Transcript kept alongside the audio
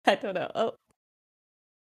I don't know.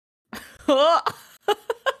 Oh.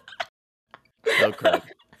 Oh, Craig.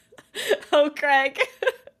 Oh, Craig.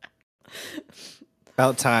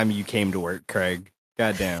 About time you came to work, Craig.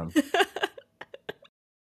 Goddamn.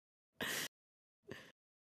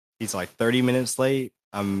 He's like 30 minutes late.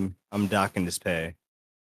 I'm docking his pay.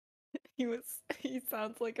 He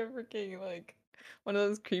sounds like a freaking like one of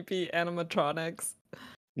those creepy animatronics.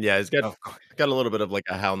 Yeah, he's got Of course. a little bit of like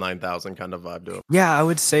a HAL 9000 kind of vibe to him. Yeah, I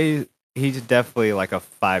would say he's definitely like a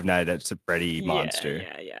Five Nights at Freddy monster.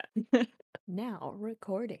 Yeah. Now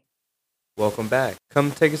recording. Welcome back.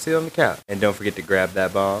 Come take a seat on the couch. And don't forget to grab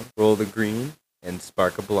that bomb, roll the green, and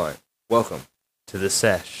spark a blunt. Welcome to the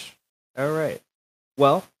sesh. All right.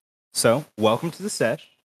 Well, so welcome to the sesh.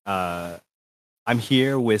 I'm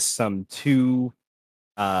here with some two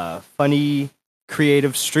funny,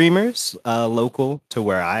 creative streamers local to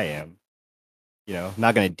where I am. You know,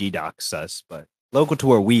 not going to DDoS us, but local to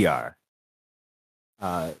where we are.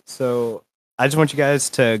 So I just want you guys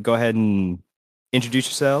to go ahead and introduce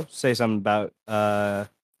yourselves, say something about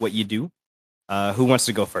what you do. Who wants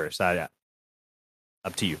to go first? Up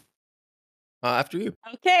to you. After you.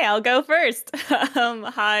 Okay, I'll go first.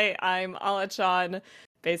 Hi, I'm Alachan,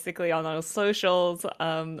 basically on those socials.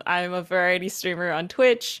 I'm a variety streamer on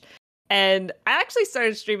Twitch, and I actually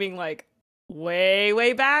started streaming like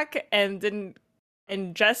way back and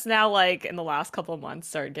just now, like in the last couple of months,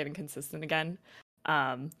 started getting consistent again.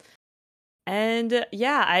 And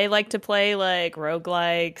yeah, I like to play like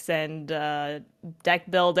roguelikes and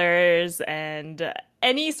deck builders and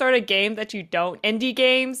any sort of game that you don't, indie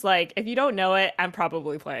games, like if you don't know it, I'm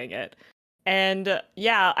probably playing it. And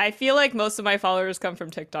yeah, I feel like most of my followers come from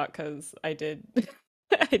TikTok because I did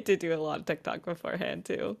I did do a lot of TikTok beforehand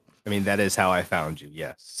too. I mean, that is how I found you.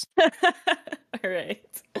 Yes. All right.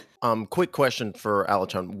 Quick question for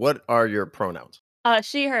Alachan. What are your pronouns?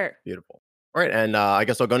 She, her. Beautiful. All right, and I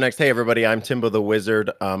guess I'll go next. Hey, everybody, I'm Timbo the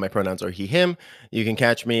Wizard. My pronouns are he, him. You can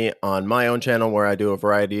catch me on my own channel where I do a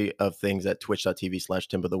variety of things at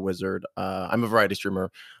twitch.tv/Timbo the Wizard. I'm a variety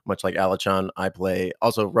streamer, much like Alachan. I play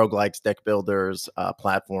also roguelikes, deck builders,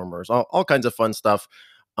 platformers, all kinds of fun stuff.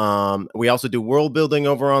 We also do world building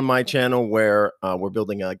over on my channel where we're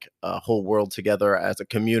building like a whole world together as a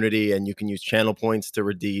community, and you can use channel points to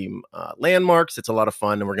redeem landmarks. It's a lot of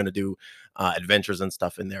fun, and we're going to do adventures and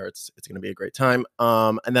stuff in there. It's going to be a great time.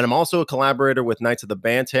 And then I'm also a collaborator with Knights of the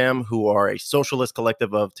Bantam, who are a socialist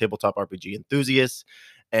collective of tabletop RPG enthusiasts.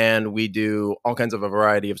 And we do all kinds of a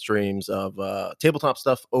variety of streams of tabletop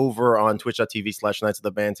stuff over on twitch.tv/Knights of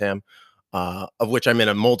the Bantam. Of which I'm in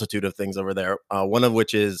a multitude of things over there. One of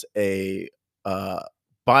which is a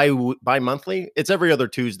bi-monthly. It's every other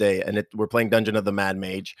Tuesday, and we're playing Dungeon of the Mad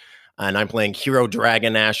Mage, and I'm playing Hero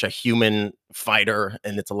Dragon Ash, a human fighter,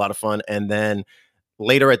 and it's a lot of fun. And then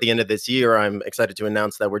later at the end of this year, I'm excited to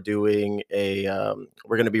announce that we're doing we're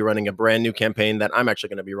going to be running a brand new campaign that I'm actually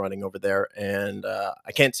going to be running over there, and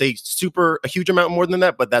I can't say a huge amount more than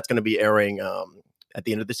that, but that's going to be airing at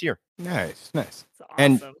the end of this year. Nice. That's awesome.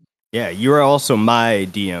 And yeah, you were also my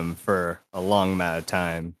DM for a long amount of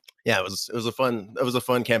time. Yeah, it was a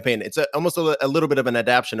fun campaign. It's almost a little bit of an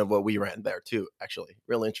adaptation of what we ran there too. Actually,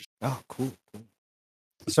 real interesting. Oh, cool.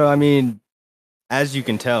 So I mean, as you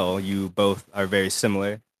can tell, you both are very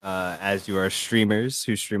similar. As you are streamers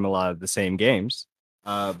who stream a lot of the same games.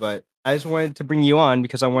 But I just wanted to bring you on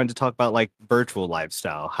because I wanted to talk about like virtual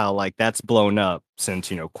lifestyle, how like that's blown up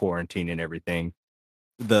since quarantine and everything.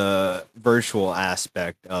 The virtual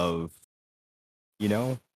aspect of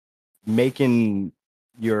making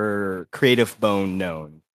your creative bone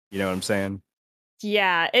known. You know what I'm saying?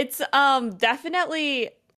 Yeah, it's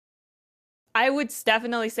definitely, I would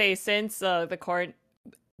definitely say since the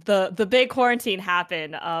big quarantine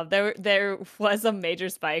happened, there was a major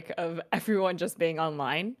spike of everyone just being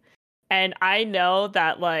online. And I know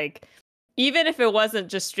that like even if it wasn't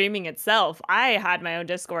just streaming itself, I had my own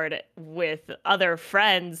Discord with other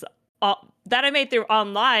friends that I made through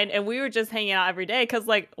online, and we were just hanging out every day because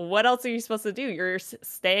like what else are you supposed to do? You're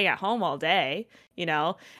staying at home all day,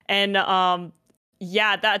 and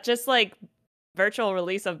yeah, that just like virtual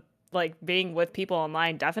release of like being with people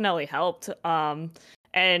online definitely helped,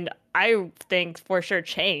 and I think for sure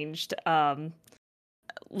changed,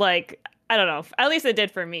 like I don't know, at least it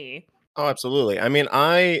did for me. Oh, absolutely. I mean,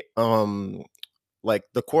 I like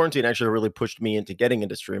the quarantine actually really pushed me into getting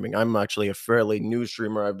into streaming. I'm actually a fairly new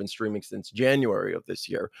streamer. I've been streaming since January of this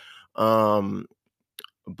year.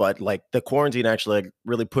 but like the quarantine actually like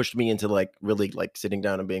really pushed me into like really like sitting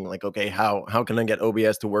down and being like, okay, how can I get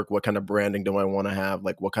OBS to work? What kind of branding do I want to have?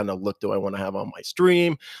 Like what kind of look do I want to have on my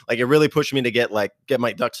stream? Like it really pushed me to get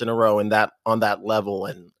my ducks in a row and that on that level,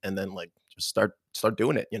 and then like just start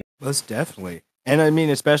doing it, you know. Most definitely. And I mean,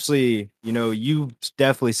 especially, you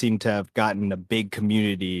definitely seem to have gotten a big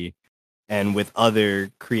community and with other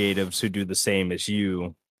creatives who do the same as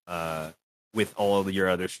you, with all of your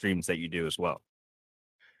other streams that you do as well.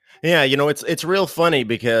 Yeah, it's real funny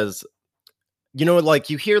because like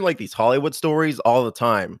you hear like these Hollywood stories all the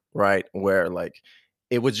time, right? Where like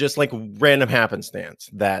it was just like random happenstance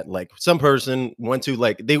that like some person went to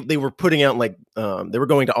like they were putting out like they were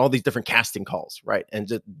going to all these different casting calls, right? And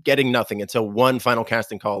just getting nothing until one final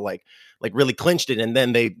casting call like really clinched it, and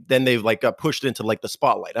then they like got pushed into like the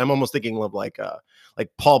spotlight. I'm almost thinking of like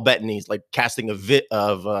Paul Bettany's like casting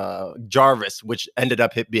of Jarvis, which ended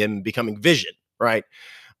up becoming Vision, right?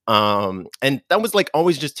 And that was like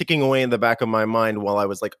always just ticking away in the back of my mind while I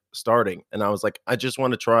was like starting, and I was like, I just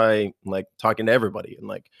want to try like talking to everybody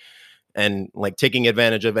and taking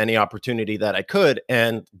advantage of any opportunity that I could,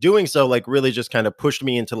 and doing so like really just kind of pushed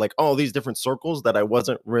me into like all these different circles that I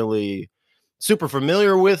wasn't really super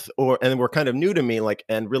familiar with, and were kind of new to me, like,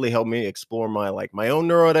 and really helped me explore my own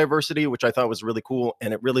neurodiversity, which I thought was really cool.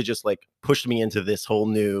 And it really just like pushed me into this whole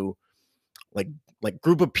new like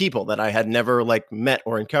group of people that I had never like met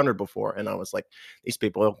or encountered before. And I was like, these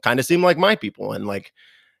people kind of seem like my people. And like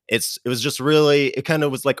it was just really, it kind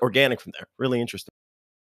of was like organic from there. Really interesting.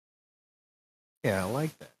 Yeah, I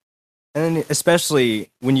like that. And then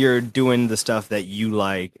especially when you're doing the stuff that you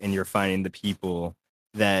like and you're finding the people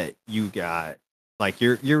that you got, like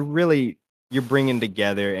you're bringing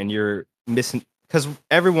together and you're missing, because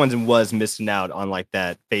everyone was missing out on like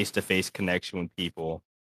that face-to-face connection with people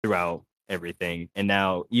throughout everything. And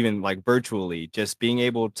now even like virtually, just being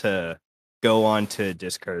able to go on to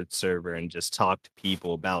Discord server and just talk to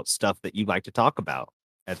people about stuff that you like to talk about.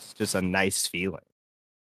 That's just a nice feeling.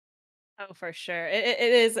 Oh, for sure.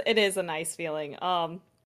 It is a nice feeling.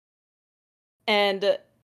 And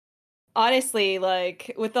honestly,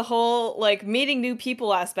 like with the whole like meeting new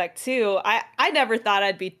people aspect too, I never thought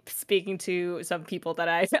I'd be speaking to some people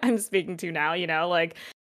that I'm speaking to now, like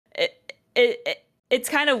it's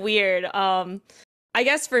kind of weird. I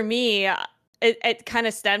guess for me, it kind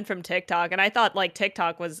of stemmed from TikTok, and I thought like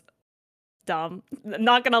TikTok was dumb.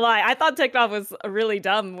 Not gonna lie, I thought TikTok was really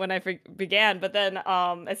dumb when I began, but then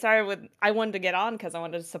it started with I wanted to get on because I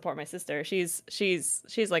wanted to support my sister. She's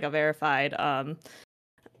like a verified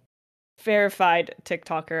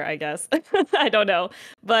TikToker, I guess. I don't know,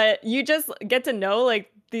 but you just get to know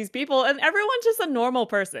like these people, and everyone's just a normal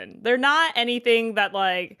person. They're not anything that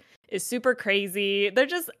like is super crazy. They're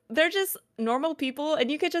just normal people, and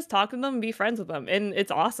you could just talk to them and be friends with them, and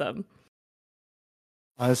it's awesome.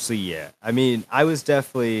 Honestly, yeah. I mean, I was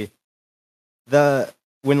definitely the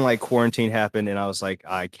when like quarantine happened and I was like,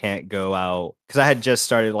 I can't go out because I had just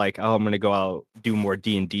started like, oh, I'm gonna go out do more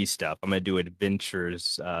D&D stuff. I'm gonna do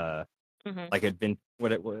adventures, Hmm. like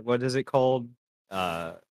what is it called?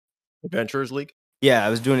 Uh, Adventurers League. yeah, I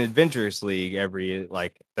was doing Adventures League every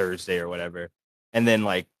like Thursday or whatever. And then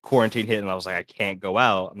like quarantine hit and I was like, I can't go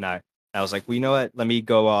out. I was like, well, you know what? Let me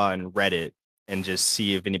go on Reddit and just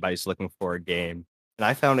see if anybody's looking for a game. And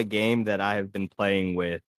I found a game that I have been playing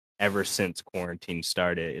with ever since quarantine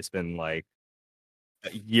started. It's been like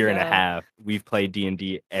a year and a Yeah. half. We've played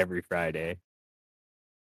D&D every Friday.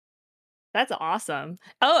 That's awesome.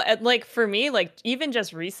 Oh, and like for me, like even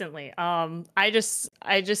just recently, I just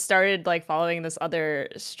started like following this other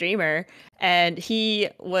streamer, and he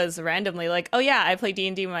was randomly like, "Oh yeah, I play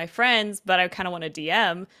D&D with my friends, but I kind of want to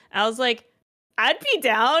DM." I was like, "I'd be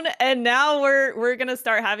down." And now we're gonna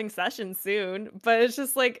start having sessions soon. But it's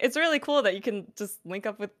just like it's really cool that you can just link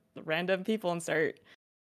up with random people and start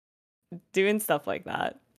doing stuff like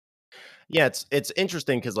that. Yeah, it's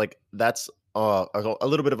interesting because like that's a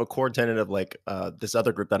little bit of a core tenet of like this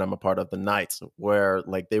other group that I'm a part of, the Knights, where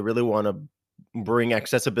like they really want to bring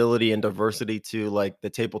accessibility and diversity to like the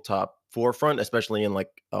tabletop forefront, especially in like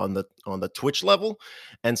on the Twitch level.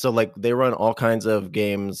 And so like they run all kinds of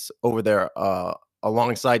games over there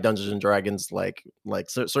alongside Dungeons and Dragons, like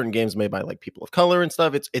certain games made by like people of color and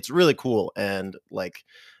stuff. It's really cool. And like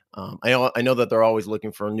I know that they're always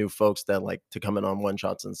looking for new folks that like to come in on one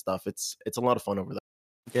shots and stuff. It's a lot of fun over there.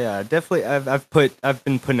 Yeah, definitely. I've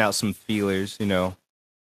been putting out some feelers,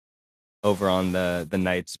 over on the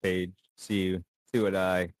Knights page. See what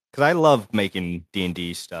because I love making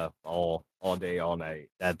D&D stuff all day, all night.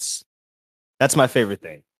 That's my favorite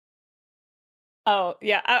thing. Oh,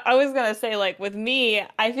 yeah. I was gonna say, like, with me,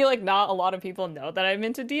 I feel like not a lot of people know that I'm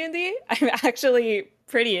into D&D. I'm actually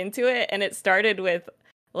pretty into it, and it started with,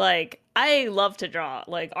 like, I love to draw.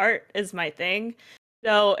 Like, art is my thing.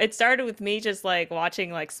 So it started with me just, like,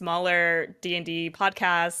 watching, like, smaller D&D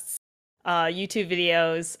podcasts, YouTube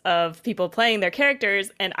videos of people playing their characters,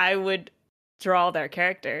 and I would draw their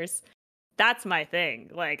characters. That's my thing.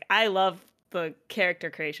 Like, I love the character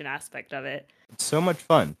creation aspect of it. It's so much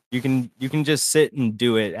fun. You can just sit and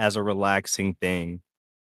do it as a relaxing thing.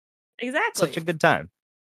 Such a Exactly. good time.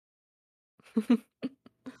 All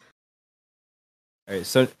right,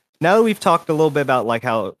 so now that we've talked a little bit about like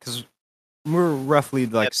how, because we're roughly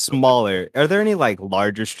like smaller, are there any like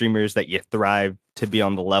larger streamers that you thrive to be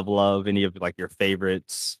on the level of? Any of like your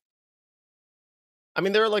favorites? I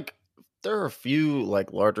mean, there are a few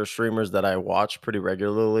like larger streamers that I watch pretty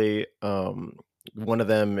regularly. One of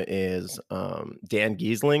them is Dan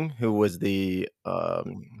Giesling, who was the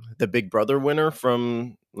Big Brother winner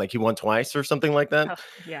from like he won twice or something like that. Oh,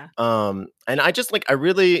 yeah. And I just like I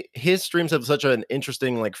really his streams have such an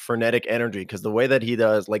interesting like frenetic energy because the way that he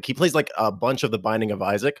does like he plays like a bunch of the Binding of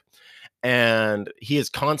Isaac and he is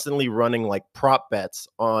constantly running like prop bets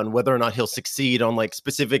on whether or not he'll succeed on like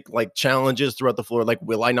specific like challenges throughout the floor, like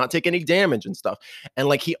will I not take any damage and stuff. And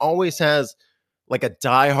like he always has like a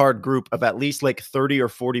diehard group of at least like 30 or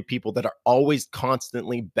 40 people that are always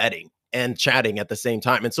constantly betting and chatting at the same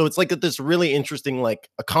time. And so it's like this really interesting like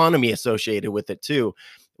economy associated with it too,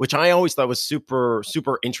 which I always thought was super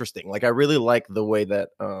super interesting. Like I really like the way that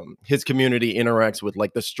his community interacts with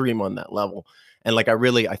like the stream on that level. And like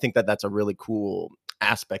I think that that's a really cool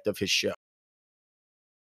aspect of his show.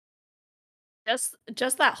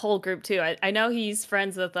 Just that whole group too. I know he's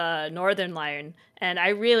friends with Northern Lion, and I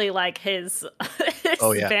really like his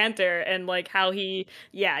Oh his yeah. banter and like how he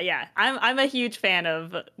yeah. I'm a huge fan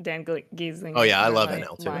of Oh Giesing yeah, I or love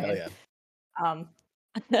NL too. Hell Lion. yeah. Um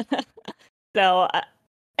so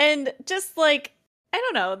and just like I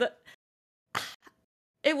don't know,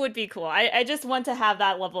 it would be cool. I just want to have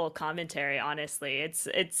that level of commentary, honestly. It's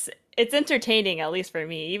entertaining, at least for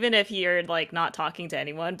me, even if you're like not talking to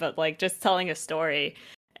anyone, but like just telling a story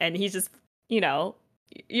and he's just, you know,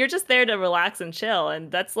 you're just there to relax and chill.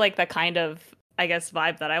 And that's like the kind of, I guess,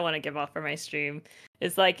 vibe that I want to give off for my stream.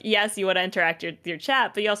 Is like, yes, you want to interact your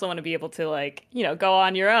chat, but you also want to be able to like, you know, go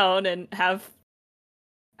on your own and have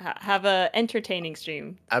a entertaining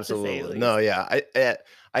stream, to say the Absolutely. No, least. yeah.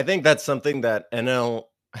 I think that's something that NL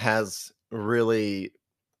has really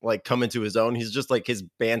like come into his own. He's just like his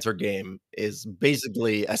banter game is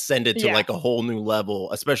basically ascended to Yeah. like a whole new level,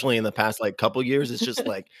 especially in the past like couple years. It's just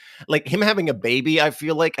like him having a baby, I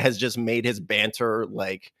feel like has just made his banter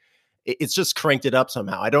like it's just cranked it up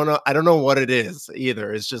somehow. I don't know what it is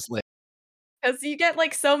either. It's just like Because you get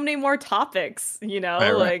like so many more topics, you right, know,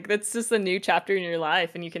 right. like that's just a new chapter in your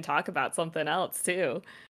life, and you can talk about something else too.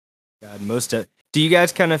 God, do you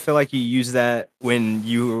guys kind of feel like you use that when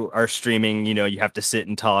you are streaming? You know, you have to sit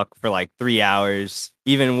and talk for like 3 hours,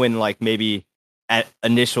 even when like maybe at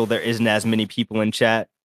initial there isn't as many people in chat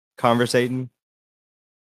conversating.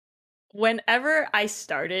 Whenever I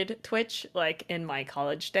started Twitch, like in my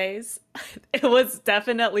college days, it was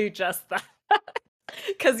definitely just that.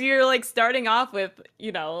 Because you're like starting off with,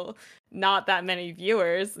 you know, not that many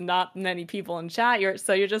viewers, not many people in chat. You're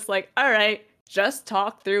just like, all right, just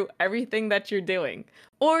talk through everything that you're doing,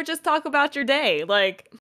 or just talk about your day, like,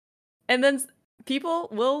 and then people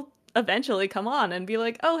will eventually come on and be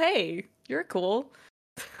like, oh hey, you're cool.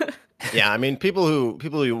 Yeah, I mean people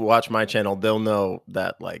who watch my channel, they'll know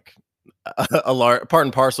that like a large part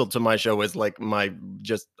and parcel to my show is like my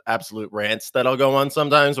just absolute rants that I'll go on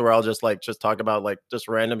sometimes where I'll just like just talk about like just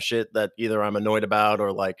random shit that either I'm annoyed about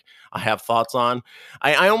or like I have thoughts on.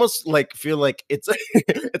 I almost like feel like it's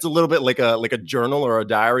it's a little bit like a journal or a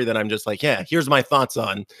diary that I'm just like, yeah, here's my thoughts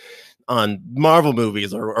on Marvel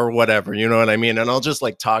movies or whatever, you know what I mean? And I'll just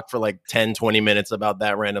like talk for like 10, 20 minutes about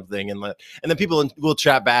that random thing and then people will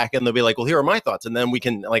chat back and they'll be like, well, here are my thoughts. And then we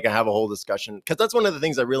can like have a whole discussion. Cause that's one of the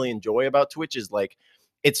things I really enjoy about Twitch is like,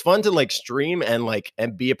 it's fun to like stream and like,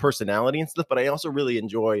 and be a personality and stuff. But I also really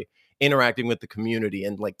enjoy interacting with the community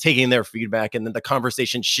and like taking their feedback and then the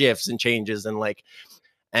conversation shifts and changes and like,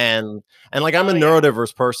 and like I'm a Oh yeah.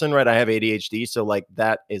 neurodiverse person, right? I have ADHD, so like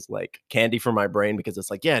that is like candy for my brain because it's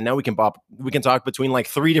like, yeah, now we can talk between like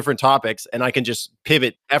three different topics and I can just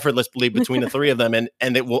pivot effortlessly between the three of them and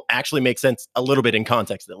it will actually make sense a little bit in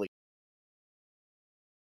context at least.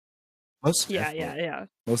 Most Yeah, definitely. yeah.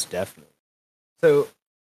 Most definitely. So,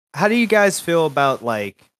 how do you guys feel about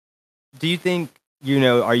like? Do you think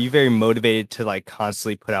are you very motivated to like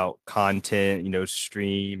constantly put out content,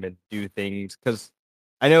 stream and do things? Because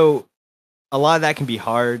I know a lot of that can be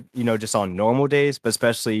hard, just on normal days, but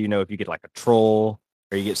especially, if you get like a troll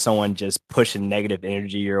or you get someone just pushing negative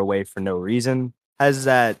energy your way for no reason. How does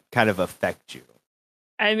that kind of affect you?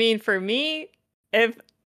 I mean, for me, if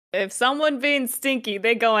someone being stinky,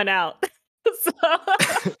 they going out. So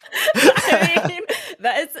I mean,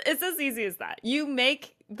 it's as easy as that. You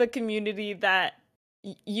make the community that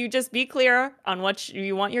you just be clear on what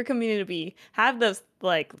you want your community to be. Have those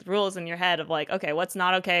like rules in your head of like, okay, what's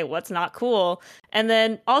not okay, what's not cool, and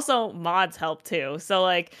then also mods help too. So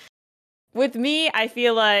like with me, I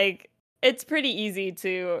feel like it's pretty easy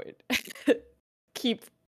to keep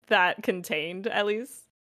that contained at least.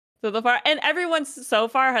 So the far and everyone so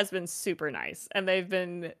far has been super nice, and they've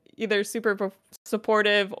been either super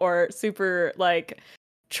supportive or super like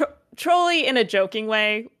trolly in a joking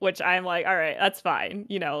way, which I'm like, all right, that's fine.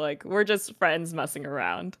 Like we're just friends messing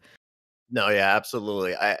around. No, yeah,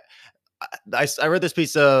 absolutely. I read this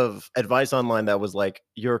piece of advice online that was like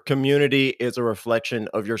your community is a reflection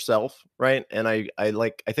of yourself, right? And I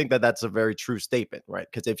think that that's a very true statement, right?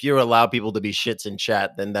 Because if you allow people to be shits in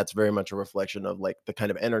chat, then that's very much a reflection of like the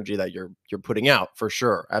kind of energy that you're putting out, for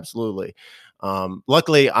sure, absolutely.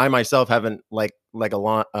 Luckily, I myself haven't like a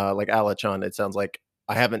lot like Alachan. It sounds like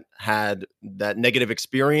I haven't had that negative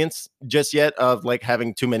experience just yet of like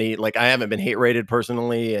having too many. Like I haven't been hate rated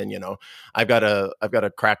personally, and I've got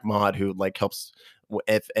a crack mod who like helps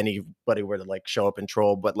if anybody were to like show up and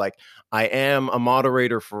troll. But like I am a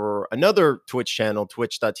moderator for another Twitch channel,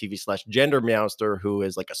 twitch.tv/gendermeowster, who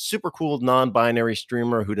is like a super cool non-binary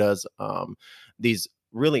streamer who does these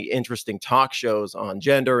really interesting talk shows on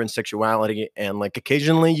gender and sexuality. And like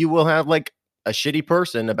occasionally you will have like a shitty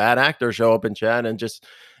person, a bad actor show up in chat and just,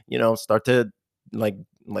 start to like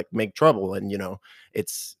make trouble. And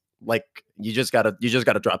it's like you just gotta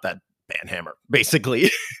drop that ban hammer,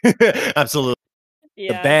 basically. Absolutely. The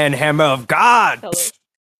Yeah, ban hammer of God. totally.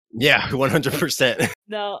 Yeah, 100%.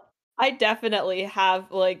 No, I definitely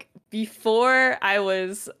have like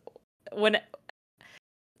when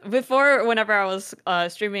whenever I was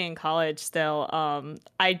streaming in college still,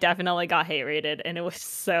 I definitely got hate rated and it was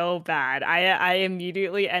so bad. I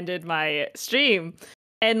immediately ended my stream.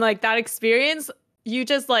 And like that experience, you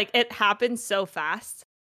just like it happened so fast.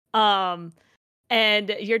 Um and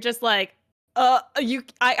you're just like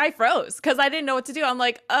I froze because I didn't know what to do. I'm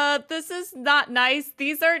like, this is not nice.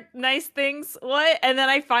 These are nice things. What? And then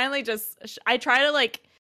I finally I try to like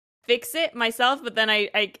fix it myself, but then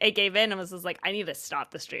I gave in and was just like, I need to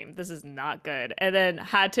stop the stream. This is not good. And then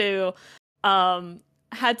had to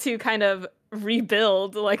kind of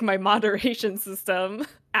rebuild like my moderation system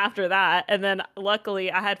after that. And then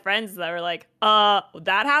luckily I had friends that were like,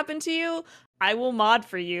 that happened to you? I will mod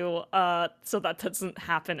for you so that doesn't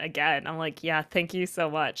happen again. I'm like, yeah, thank you so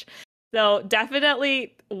much. So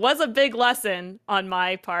definitely was a big lesson on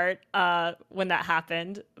my part when that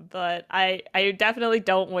happened, but I definitely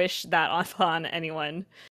don't wish that on anyone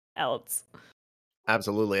else.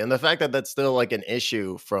 Absolutely. And the fact that that's still like an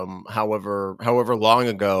issue from however long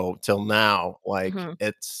ago till now, like Mhm.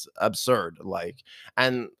 it's absurd. Like,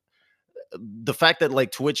 and the fact that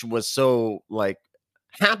like Twitch was so like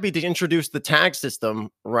happy to introduce the tag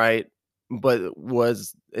system, right? But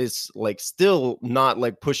is like still not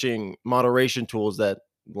like pushing moderation tools that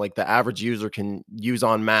like the average user can use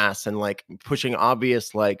en masse, and like pushing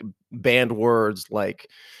obvious like banned words like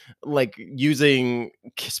using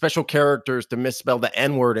special characters to misspell the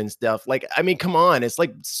n-word and stuff. Like I mean, come on, it's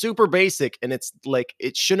like super basic, and it's like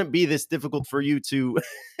it shouldn't be this difficult for you to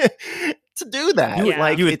to do that. Yeah. You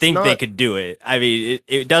Like would it's think they not could do it. I mean,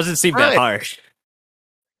 it doesn't seem that right. hard.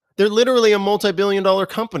 They're literally a multi-billion-dollar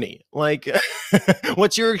company. Like,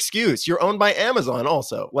 what's your excuse? You're owned by Amazon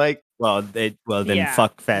also. Like, Well, then Yeah.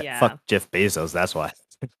 fuck Jeff Bezos. That's why.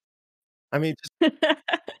 I mean,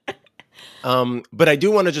 but I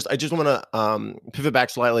just want to pivot back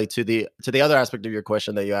slightly to the other aspect of your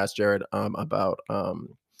question that you asked, Jared, about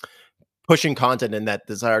pushing content and that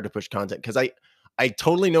desire to push content, because I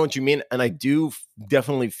totally know what you mean, and I do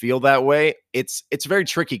definitely feel that way. It's very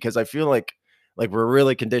tricky because I feel like we're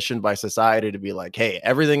really conditioned by society to be like, hey,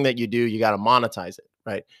 everything that you do, you got to monetize it,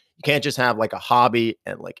 right? You can't just have like a hobby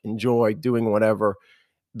and like enjoy doing whatever,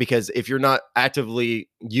 because if you're not actively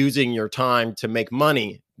using your time to make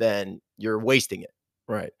money, then you're wasting it,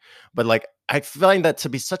 right? But like I find that to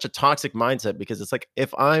be such a toxic mindset, because it's like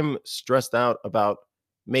if I'm stressed out about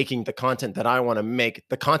making the content that I want to make,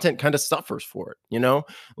 the content kind of suffers for it.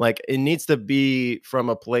 Like it needs to be from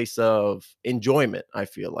a place of enjoyment, I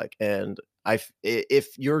feel like. And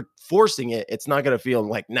if you're forcing it, it's not going to feel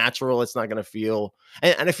like natural. It's not going to feel,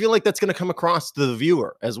 and I feel like that's going to come across to the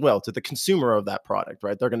viewer as well, to the consumer of that product,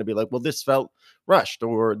 right? They're going to be like, well, this felt rushed,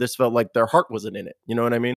 or this felt like their heart wasn't in it. You know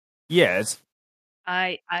what I mean? Yeah, it's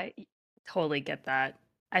I totally get that.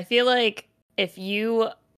 I feel like if you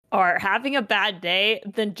are having a bad day,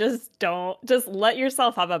 then just let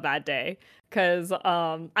yourself have a bad day. Cause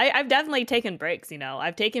I've definitely taken breaks,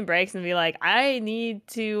 I've taken breaks and be like, I need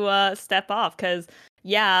to step off, cause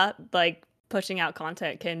yeah, like pushing out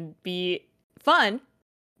content can be fun,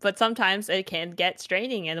 but sometimes it can get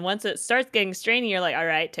straining. And once it starts getting straining, you're like, all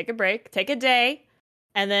right, take a break, take a day,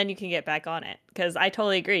 and then you can get back on it. Because I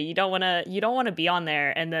totally agree. You don't want to be on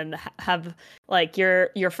there and then have like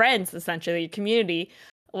your friends, essentially your community,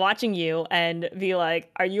 watching you and be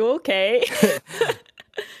like, "Are you okay?"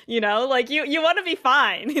 Like you want to be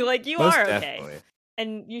fine. Like you most are okay, definitely.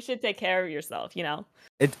 and you should take care of yourself.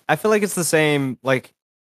 I feel like it's the same. Like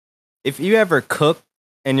if you ever cook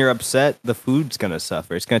and you're upset, the food's gonna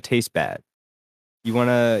suffer. It's gonna taste bad. You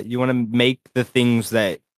wanna make the things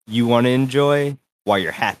that you want to enjoy while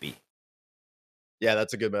you're happy. Yeah,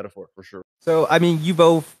 that's a good metaphor for sure. So I mean, you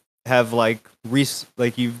both have like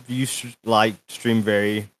like stream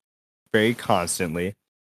very very constantly.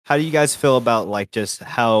 How do you guys feel about like just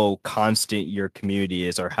how constant your community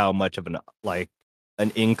is, or how much of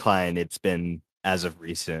an incline it's been as of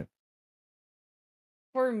recent?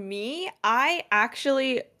 For me, I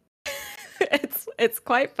actually it's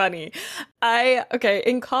quite funny. Okay,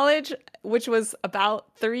 in college, which was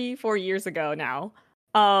about 3-4 years ago now,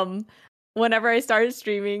 um, whenever I started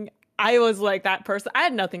streaming, I was like that person. I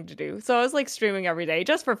had nothing to do. So I was like streaming every day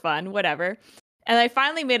just for fun, whatever. And I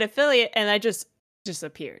finally made affiliate and I just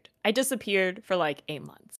disappeared. I disappeared for like 8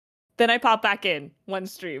 months. Then I popped back in one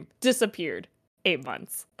stream, disappeared 8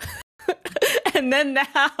 months. And then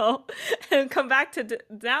now, and come back to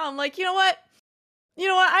now, I'm like, I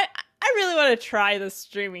really want to try this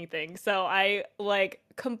streaming thing. So I like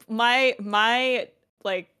my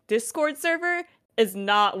like Discord server is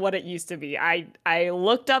not what it used to be. I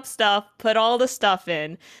looked up stuff, put all the stuff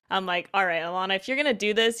in. I'm like, all right, Alana, if you're gonna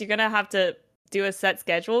do this, you're gonna have to do a set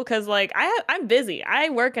schedule because like I'm busy. I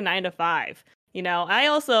work a 9 to 5. I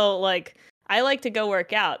also I like to go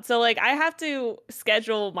work out. So like I have to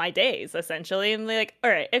schedule my days essentially and like, all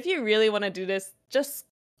right, if you really want to do this, just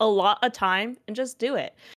a lot of time and just do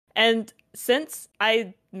it. And since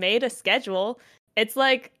I made a schedule, it's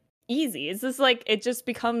like easy. It's just like it just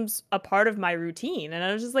becomes a part of my routine. And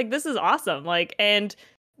I was just like, this is awesome. Like, and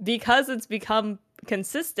because it's become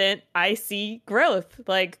consistent, I see growth.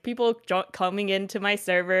 Like people coming into my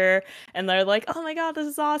server and they're like, oh my God, this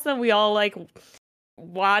is awesome. We all like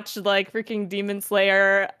watch like freaking Demon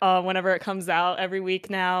Slayer whenever it comes out every week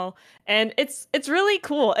now. And it's really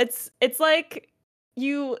cool. It's like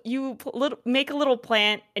you make a little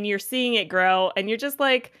plant and you're seeing it grow and you're just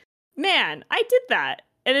like, man, I did that.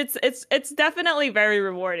 And it's definitely very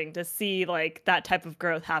rewarding to see like that type of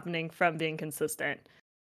growth happening from being consistent.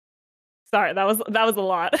 Sorry, that was a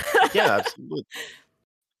lot. Yeah, absolutely.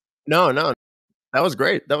 No, no, that was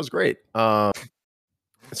great. That was great.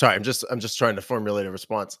 Sorry, I'm just trying to formulate a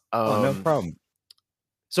response. Oh, no problem.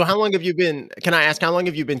 So how long have you been? Can I ask how long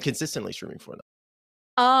have you been consistently streaming for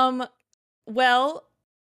now? Well,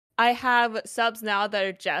 I have subs now that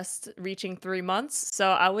are just reaching 3 months,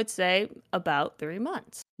 so I would say about 3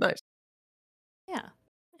 months. Nice. Yeah.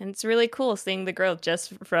 And it's really cool seeing the growth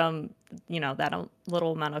just from, that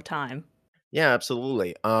little amount of time. Yeah,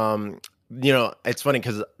 absolutely. It's funny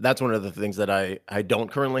because that's one of the things that I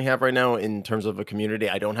don't currently have right now in terms of a community.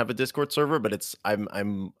 I don't have a Discord server, but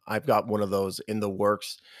I've got one of those in the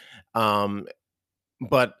works. Um,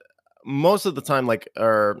 but most of the time, like,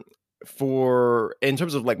 or for in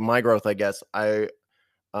terms of like my growth, I guess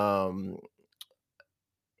um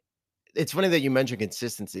it's funny that you mentioned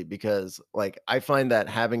consistency because like I find that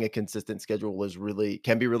having a consistent schedule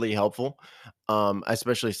can be really helpful.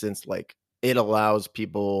 Especially since like it allows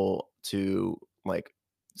people to like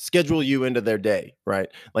schedule you into their day, right?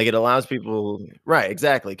 Like it allows people right,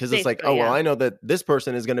 exactly. Cause it's like, Basically, oh well, yeah. I know that this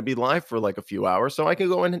person is gonna be live for like a few hours, so I can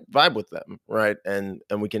go and vibe with them, right? And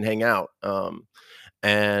we can hang out.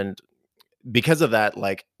 And because of that,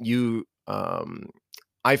 like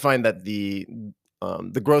I find that the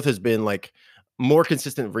growth has been like more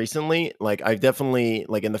consistent recently. Like I've definitely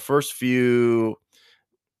like in the first few,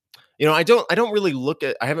 I don't really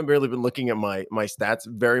I haven't really been looking at my stats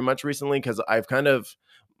very much recently because I've kind of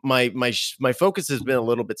my focus has been a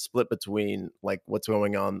little bit split between like what's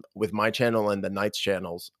going on with my channel and the Knights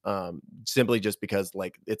channels. Simply just because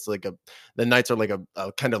like it's like the Knights are like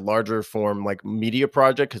a kind of larger form like media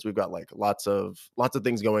project because we've got like lots of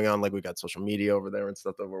things going on. Like we got social media over there and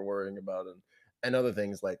stuff that we're worrying about and other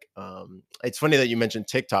things like it's funny that you mentioned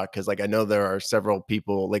TikTok because like I know there are several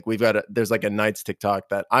people like there's like a Knights TikTok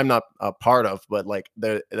that I'm not a part of, but like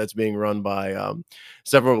that's being run by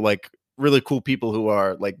several like really cool people who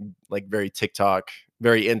are like very TikTok,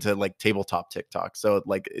 very into like tabletop TikTok. So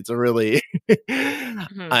like it's a really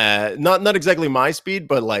Mhm. not exactly my speed,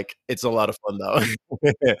 but like it's a lot of fun though.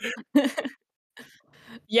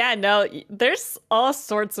 Yeah, no, there's all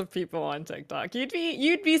sorts of people on TikTok. You'd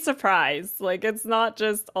be surprised. Like it's not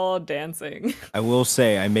just all dancing. I will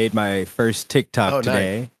say I made my first TikTok Oh, nice.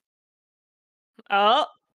 today. Oh,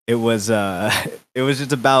 It was it was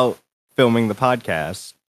just about filming the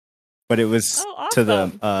podcast, but it was oh, to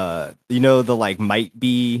awesome. the you know, the like Might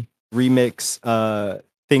Be remix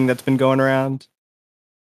thing that's been going around.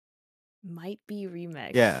 Might be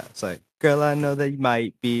remix. Yeah, it's like, girl, I know that you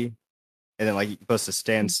might be, and then like you're supposed to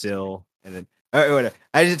stand still, and then all right, whatever.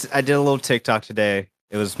 I did a little TikTok today.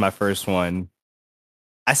 It was my first one.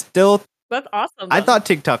 That's awesome. I Though. thought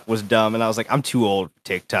TikTok was dumb, and I was like, I'm too old for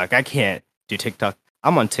TikTok. I can't do TikTok.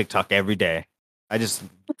 I'm on TikTok every day. I just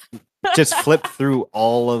flip through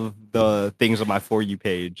all of the things on my For You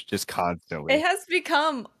page just constantly. It has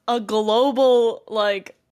become a global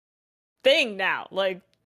like thing now. Like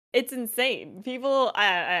it's insane. People,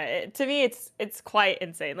 to me, it's quite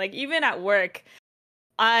insane. Like even at work,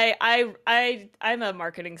 I'm a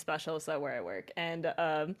marketing specialist at where I work, and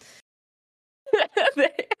I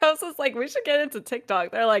was just like, we should get into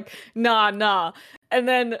TikTok. They're like, nah. And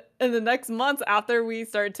then in the next month after we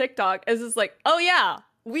started TikTok, it's just like, oh yeah,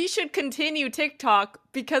 we should continue TikTok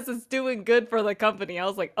because it's doing good for the company. I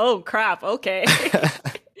was like, oh crap, okay.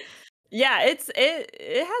 Yeah,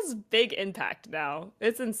 it has big impact now.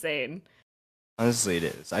 It's insane. Honestly, it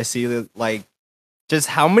is. I see that like just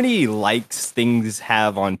how many likes things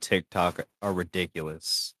have on TikTok are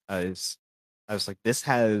ridiculous. I was like, this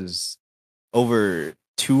has over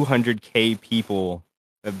 200K people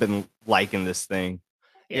have been liking this thing.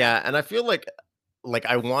 Yeah, and I feel like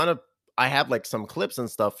I have like some clips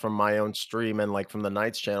and stuff from my own stream and like from the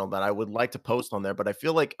Knights channel that I would like to post on there, but I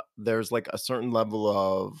feel like there's like a certain level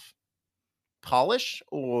of polish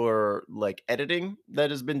or like editing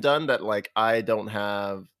that has been done that like I don't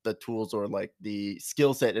have the tools or like the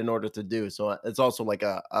skill set in order to do. So it's also like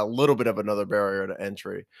a little bit of another barrier to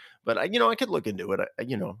entry. But I could look into it.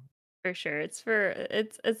 For sure. It's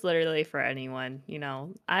literally for anyone, you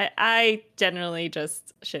know. I generally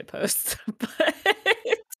just shit post, but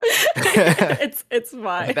it's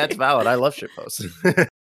fine. That's valid. I love shit posts.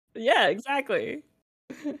 Yeah, exactly.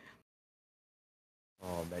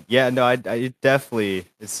 Oh man, yeah, no, it's definitely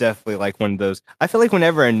like one of those. I feel like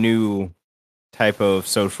whenever a new type of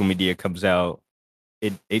social media comes out,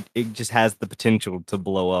 it just has the potential to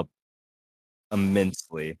blow up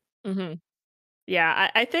immensely. Hmm. Yeah,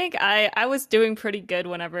 I think I was doing pretty good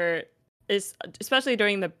whenever especially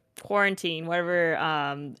during the quarantine, whenever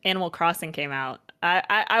Animal Crossing came out.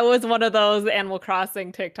 I was one of those Animal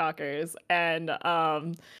Crossing TikTokers, and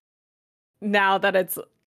now that it's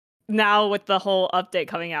now with the whole update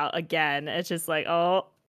coming out again, it's just like, oh,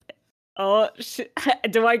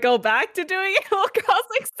 do I go back to doing Animal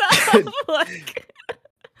Crossing stuff? Like,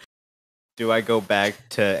 Do I go back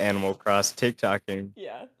to Animal Cross TikToking?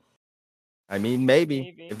 yeah, I mean, maybe.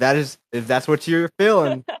 maybe. If that's what you're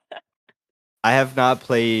feeling. I have not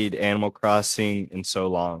played Animal Crossing in so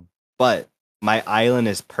long, but my island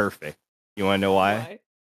is perfect. You want to know why?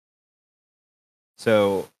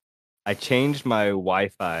 So I changed my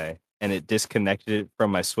Wi-Fi and it disconnected it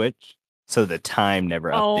from my Switch, so the time never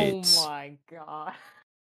updates. Oh my god.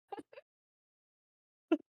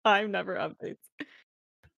 Time never updates.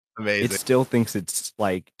 Amazing. It still thinks it's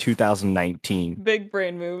like 2019. Big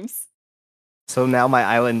brain moves. So now my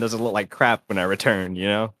island doesn't look like crap when I return, you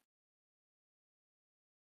know?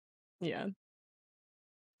 Yeah.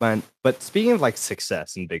 But speaking of like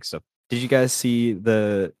success and big stuff, did you guys see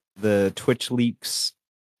the Twitch leaks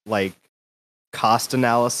like cost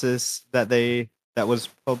analysis that was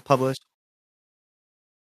published?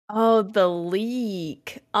 Oh, the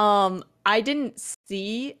leak. I didn't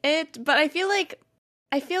see it, but I feel like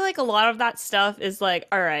a lot of that stuff is like,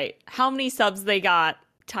 all right, how many subs they got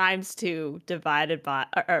times 2 divided by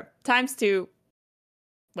or times 2.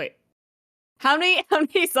 Wait. How many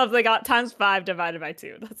subs they got times 5 divided by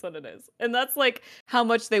 2. That's what it is. And that's like how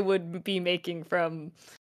much they would be making from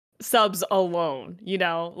subs alone, you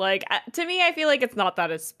know? Like to me, I feel like it's not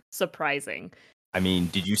that as surprising. I mean,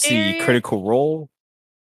 did you see Scarier? Critical Role?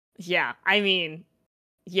 Yeah, I mean,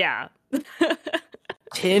 yeah.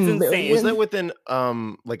 10 insane. million? Was that within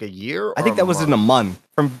like a year or I think a that was in a month? month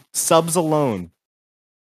from subs alone.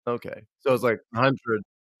 Okay. So it's like 100,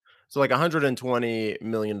 so like $120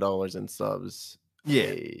 million in subs Yeah.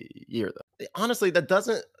 a year though. Honestly, that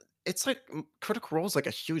doesn't it's like Critical Role is like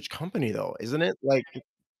a huge company though, isn't it? Like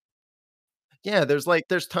yeah, there's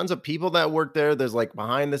tons of people that work there. There's like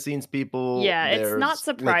behind the scenes people. Yeah, it's not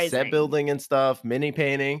There's like set surprising. building and stuff, mini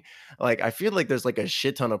painting. Like I feel like there's like a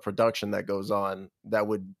shit ton of production that goes on that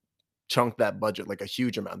would chunk that budget like a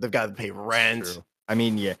huge amount. They've got to pay rent. True. I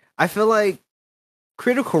mean, yeah. I feel like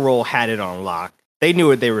Critical Role had it on lock. They knew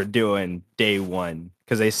what they were doing day one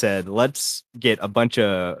because they said, let's get a bunch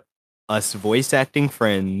of us voice acting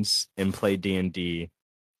friends and play D&D,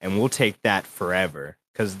 and we'll take that forever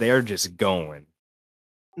because they're just going.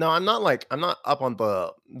 No, I'm not up on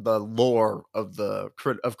the lore of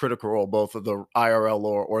Critical Role, both of the IRL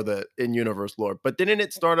lore or the in universe lore. But didn't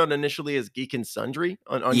it start out initially as Geek and Sundry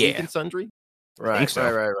on Geek Yeah, and Sundry? I think Right,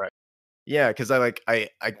 so. right. Yeah, because I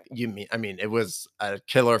mean it was a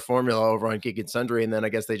killer formula over on Geek and Sundry, and then I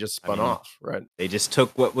guess they just I spun mean, off, right? they just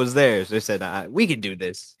took what was theirs. They said, we could do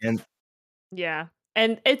this. And Yeah.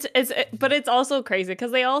 And but it's also crazy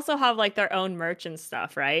because they also have like their own merch and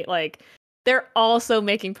stuff, right? Like they're also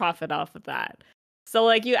making profit off of that. So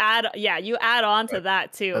like you add on to Right.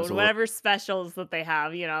 that too, and Absolutely. whatever specials that they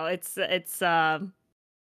have, you know, it's and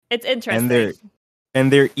interesting.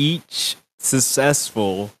 they're each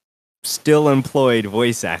successful, still employed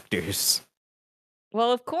voice actors.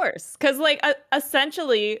 Well, of course, because like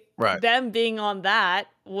essentially Right. them being on that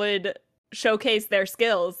would showcase their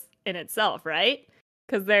skills in itself, right?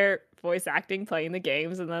 Because they're voice acting, playing the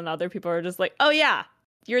games, and then other people are just like, "Oh yeah,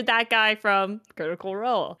 you're that guy from Critical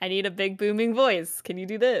Role. I need a big booming voice. Can you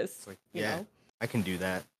do this?" It's like, You yeah, know? I can do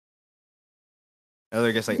that.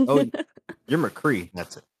 Another guy's like, oh, you're McCree.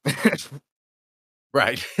 That's it.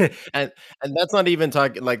 Right. and and that's not even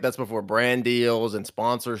talking like that's before brand deals and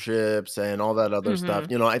sponsorships and all that other stuff.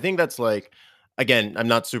 Mm-hmm. You know, I think that's like again, I'm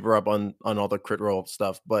not super up on all the crit roll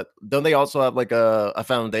stuff, but don't they also have like a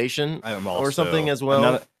foundation I'm or something also as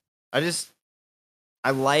well? I just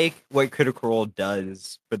I like what Critical Role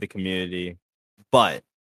does for the community, but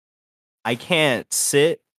I can't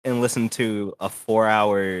sit and listen to a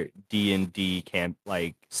 4-hour D&D camp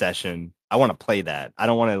like session. I want to play that. I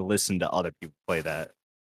don't want to listen to other people play that.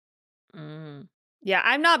 Mm. Yeah,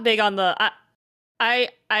 I'm not big on the. I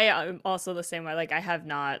am also the same way. Like I have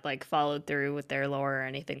not like followed through with their lore or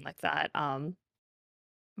anything like that.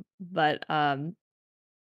 But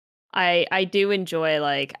I do enjoy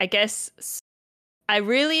like I guess I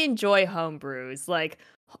really enjoy homebrews like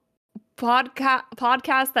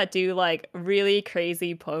podcasts that do like really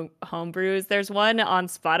crazy homebrews. There's one on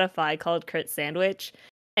Spotify called Crit Sandwich,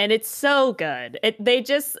 and it's so good.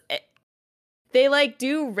 They like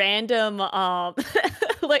do random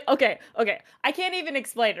like okay, I can't even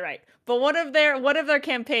explain it right, but one of their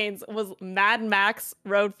campaigns was Mad Max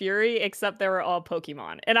Road Fury, except they were all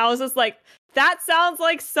Pokemon, and I was just like, that sounds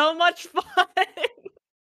like so much fun.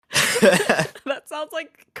 That sounds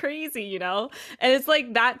like crazy, you know? And it's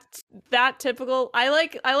like that typical. I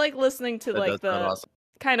like listening to That does like sound the awesome.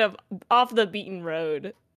 kind of off the beaten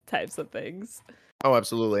road types of things. Oh,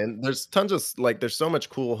 absolutely. And there's tons of like there's so much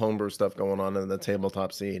cool homebrew stuff going on in the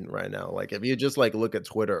tabletop scene right now. Like if you just like look at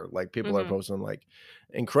Twitter, like people are Hmm. posting like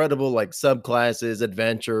incredible like subclasses,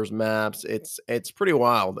 adventures, maps. It's pretty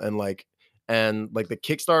wild and like the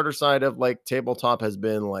Kickstarter side of like tabletop has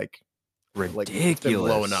been like it's been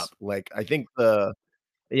blowing up. Ridiculous. Like I think the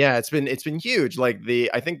yeah, it's been huge. Like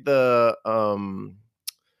the I think the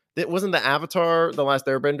it wasn't the Avatar, The Last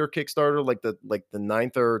Airbender Kickstarter, like the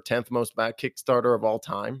ninth or 10th most backed Kickstarter of all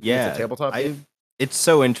time, and it's a Yeah, tabletop game? it's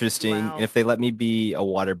so interesting. And Wow. if they let me be a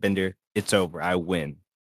waterbender, it's over. I win.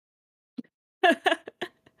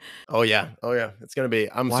 Oh, yeah, it's gonna be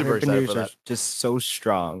I'm super excited for Waterbenders are that. just so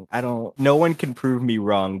strong. No one can prove me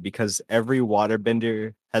wrong because every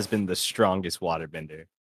waterbender has been the strongest waterbender.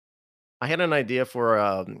 I had an idea for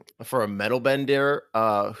a metal bender,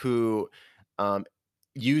 who, um,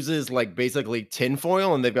 uses, like, basically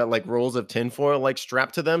tinfoil, and they've got, like, rolls of tinfoil, like,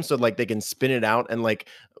 strapped to them so, like, they can spin it out and, like,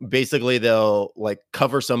 basically they'll, like,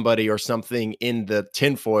 cover somebody or something in the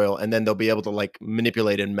tinfoil, and then they'll be able to, like,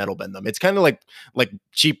 manipulate and metal bend them. It's kinda like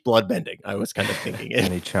cheap blood bending, I was kind of thinking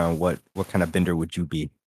it. Chan, what kind of bender would you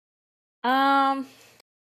be? um,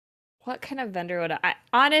 what kind of vendor would I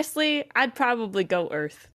honestly? I'd probably go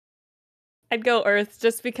Earth. I'd go Earth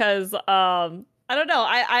just because I don't know.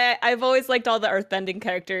 I've always liked all the earthbending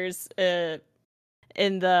characters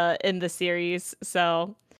in the series,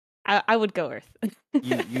 so I would go Earth.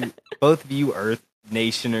 You both of you Earth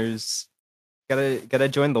Nationers gotta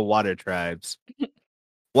join the water tribes.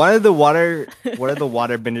 One of the water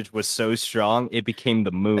benders was so strong it became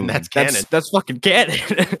the moon. And that's canon. That's fucking canon.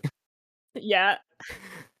 Yeah.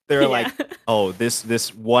 They were Yeah. like, oh,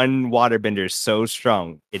 this one water bender is so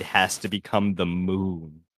strong it has to become the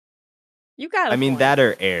moon. You got. I mean that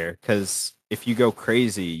or air, because if you go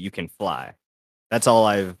crazy, you can fly. That's all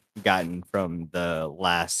I've gotten from the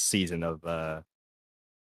last season of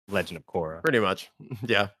Legend of Korra. Pretty much.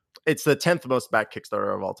 Yeah. It's the 10th most backed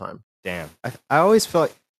Kickstarter of all time. Damn. I always felt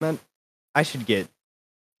like, man, I should get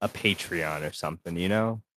a Patreon or something, you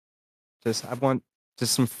know? I want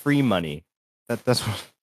just some free money. That's what.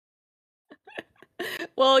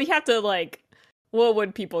 Well, you have to like. What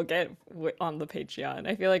would people get on the Patreon?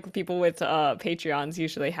 I feel like people with Patreons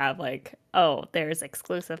usually have like, oh, there's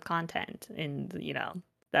exclusive content, and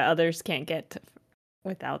that others can't get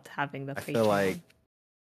without having the Patreon. I feel like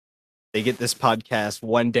they get this podcast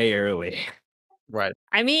one day early. Right.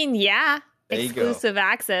 I mean, yeah, There you go. exclusive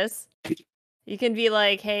access. You can be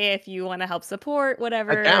like, hey, if you want to help support,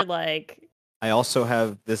 whatever. down. Like, I also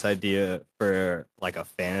have this idea for like a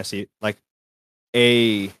fantasy, like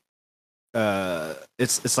a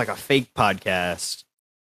it's like a fake podcast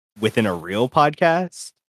within a real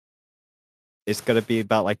podcast. It's gonna be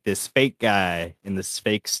about like this fake guy in this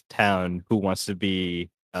fake town who wants to be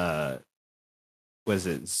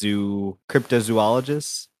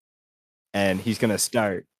cryptozoologist, and he's gonna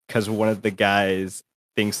start because one of the guys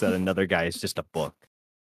thinks that another guy is just a book.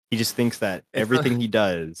 He just thinks that everything he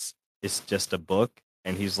does is just a book,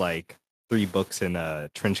 and he's like 3 books in a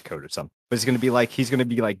trench coat or something. But he's gonna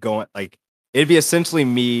be like going like it'd be essentially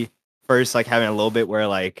me first, like having a little bit where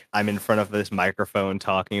like I'm in front of this microphone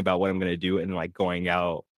talking about what I'm gonna do, and like going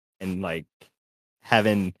out and like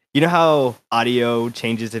having, you know how audio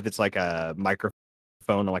changes if it's like a microphone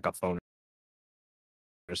or like a phone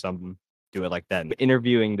or something. Do it like that. And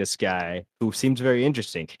interviewing this guy who seems very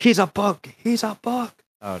interesting. He's a book.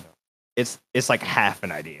 Oh no, it's like half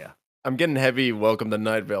an idea. I'm getting heavy Welcome to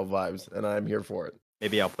Night Vale vibes, and I'm here for it.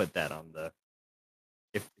 Maybe I'll put that on the.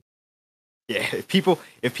 If people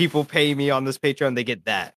pay me on this Patreon, they get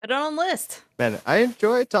that. put it on the list. Man, I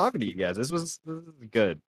enjoy talking to you guys. This was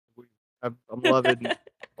good. I'm loving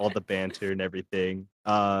all the banter and everything.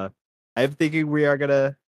 I'm thinking we are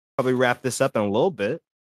gonna probably wrap this up in a little bit,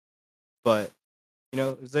 but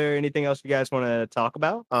is there anything else you guys want to talk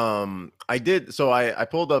about? I did. So I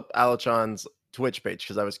pulled up Alachon's Twitch page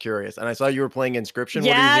because I was curious, and I saw you were playing Inscription.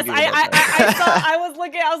 Yes, what are you thinking about that? I saw. I was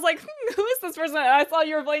looking. I was like, who is this person? And I saw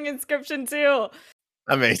you were playing Inscription too.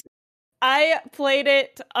 Amazing. I played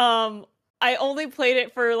it. I only played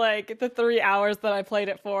it for like the 3 hours that I played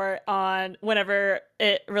it for on whenever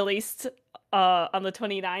it released on the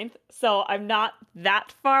 29th. So I'm not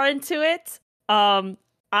that far into it. I'm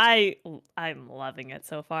loving it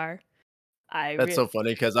so far. That's so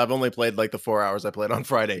funny because I've only played like the 4 hours I played on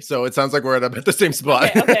Friday, so it sounds like we're at the same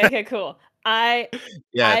spot. Okay, cool.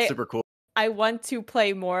 It's super cool. I want to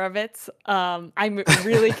play more of it. I'm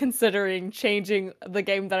really considering changing the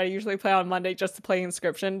game that I usually play on Monday just to play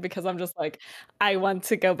Inscription, because I'm just like, I want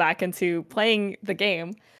to go back into playing the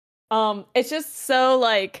game. It's just so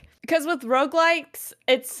like, because with roguelikes,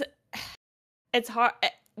 it's hard.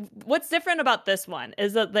 What's different about this one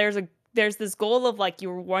is that there's this goal of like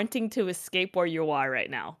you're wanting to escape where you are right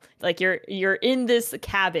now. Like you're in this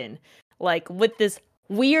cabin, like with this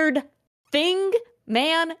weird thing.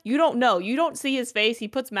 Man, you don't know. You don't see his face. He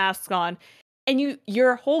puts masks on, and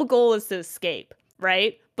your whole goal is to escape,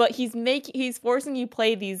 right? But he's forcing you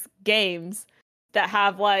play these games that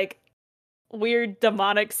have like weird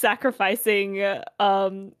demonic sacrificing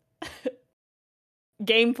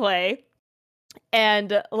gameplay,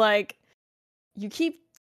 and like you keep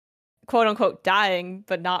quote unquote dying,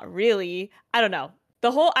 but not really. I don't know.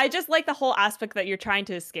 I just like the whole aspect that you're trying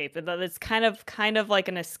to escape, and that it's kind of like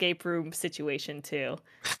an escape room situation too.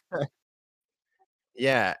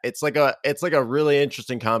 Yeah, it's like a really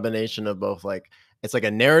interesting combination of both. Like it's like a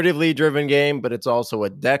narratively driven game, but it's also a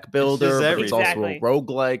deck builder, but it's also a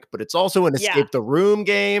roguelike, but it's also an escape the room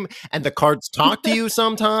game, and the cards talk to you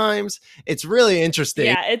sometimes. It's really interesting.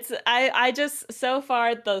 Yeah, I just, so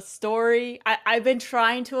far the story, I've been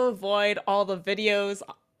trying to avoid all the videos,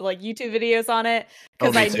 like YouTube videos on it,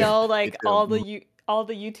 because I know like all the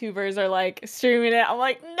YouTubers are like streaming it. I'm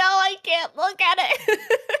like, no, I can't look at it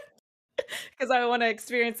because I want to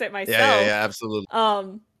experience it myself. Yeah, absolutely.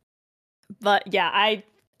 But yeah,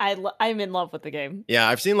 I'm in love with the game. Yeah,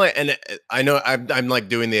 I've seen like, and I know I'm like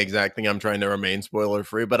doing the exact thing. I'm trying to remain spoiler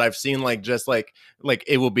free, but I've seen like just like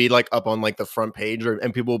it will be like up on like the front page,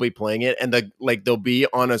 and people will be playing it, and they'll be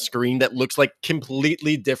on a screen that looks like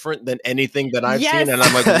completely different than anything that I've seen, and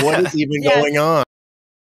I'm like, what is even going on?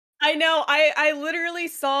 I know. I literally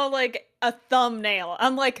saw like a thumbnail.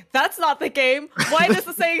 I'm like, that's not the game. Why does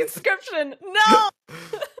it say inscription? No.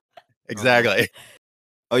 Exactly.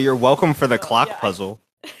 Oh, you're welcome for the So, clock yeah. puzzle.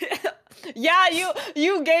 Yeah,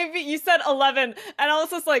 you gave me. You said 11, and I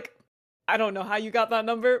was just like, I don't know how you got that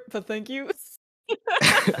number, but thank you.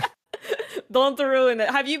 Don't ruin it.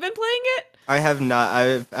 Have you been playing it? I have not.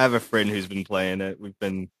 I have a friend who's been playing it. We've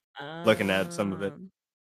been looking at some of it.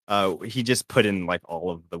 He just put in like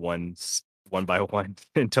all of the ones one by one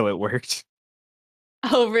until it worked.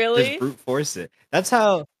 Oh, really? Just brute force it. That's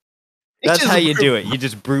how you do it. You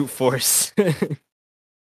just brute force.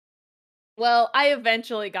 Well, I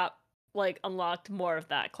eventually got like unlocked more of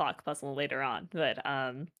that clock puzzle later on, but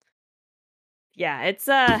yeah, it's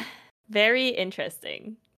very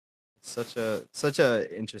interesting. Such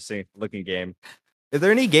a interesting looking game. Are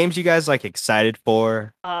there any games you guys like excited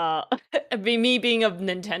for? Me being a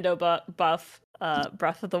Nintendo buff,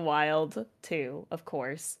 Breath of the Wild 2, of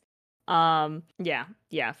course.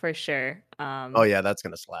 Yeah, for sure. Oh yeah, that's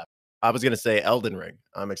gonna slap. I was gonna say Elden Ring.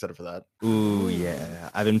 I'm excited for that. Ooh, yeah.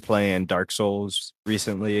 I've been playing Dark Souls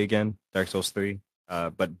recently again. Dark Souls 3.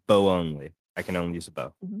 But bow only. I can only use a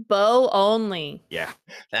bow. Bow only. Yeah.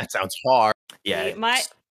 That sounds hard. Yeah.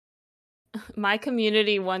 My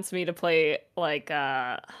community wants me to play like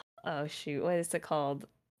oh shoot, what is it called?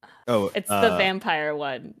 Oh, it's the vampire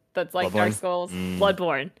one that's like Bloodborne? Dark Souls.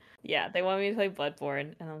 Bloodborne. Yeah, they want me to play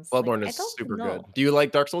Bloodborne, and I was Bloodborne like, is I don't super know. good. Do you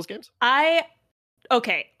like Dark Souls games?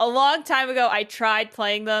 Okay, a long time ago I tried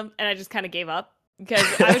playing them and I just kind of gave up because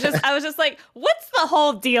I was just like, what's the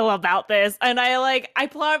whole deal about this? And I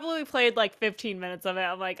probably played like 15 minutes of it.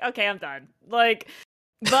 I'm like, okay, I'm done. Like,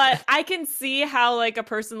 but I can see how like a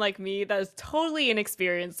person like me that is totally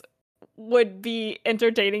inexperienced would be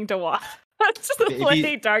entertaining to watch.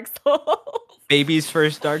 Play Dark Souls. Baby's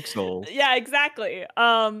first Dark Souls. Yeah, exactly.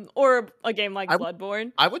 Or a game like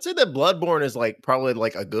Bloodborne. I would say that Bloodborne is like probably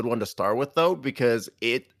like a good one to start with though, because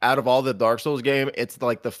it out of all the Dark Souls game, it's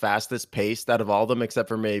like the fastest paced out of all of them, except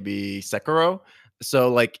for maybe Sekiro.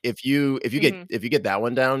 So like if you get that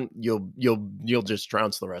one down, you'll just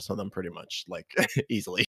trounce the rest of them pretty much like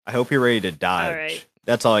easily. I hope you're ready to dodge. All right.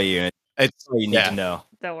 That's all you need to know.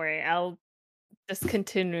 Don't worry, I'll just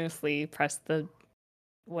continuously press the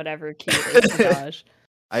whatever key it is to dodge.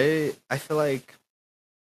 I feel like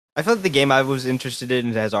the game I was interested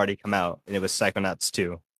in has already come out, and it was Psychonauts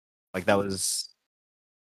 2. Like that was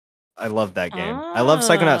I love that game. I love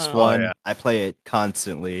Psychonauts 1. yeah. I play it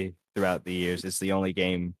constantly throughout the years. It's the only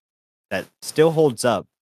game that still holds up.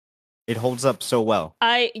 It holds up so well.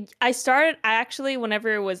 I actually,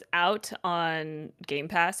 whenever it was out on Game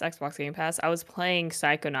Pass, Xbox Game Pass, I was playing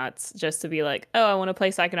Psychonauts just to be like, oh, I want to play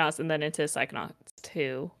Psychonauts, and then into Psychonauts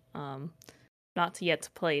 2. Not yet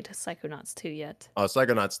played Psychonauts 2 yet. Oh,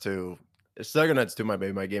 Psychonauts 2. Psychonauts 2 might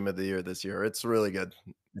be my game of the year this year. It's really good.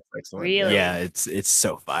 It's excellent. Really? Yeah, it's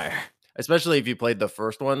so fire. Especially if you played the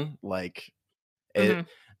first one, like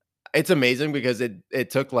it's amazing because it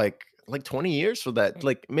took like 20 years for that,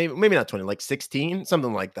 like maybe not 20, like 16,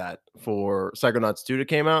 something like that, for Psychonauts 2 to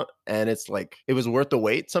came out, and it's like it was worth the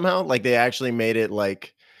wait somehow. Like they actually made it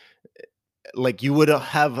like you would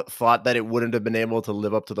have thought that it wouldn't have been able to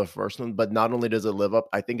live up to the first one, but not only does it live up,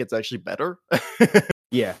 I think it's actually better.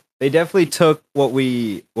 Yeah, they definitely took what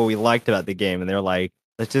we liked about the game, and they're like,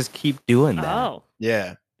 let's just keep doing that. Oh,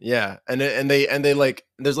 yeah, and they like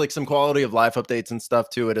there's like some quality of life updates and stuff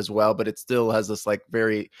to it as well, but it still has this like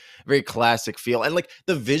very very classic feel, and like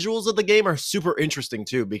the visuals of the game are super interesting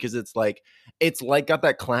too, because it's like got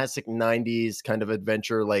that classic 90s kind of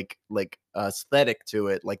adventure like aesthetic to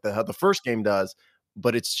it, like how the first game does,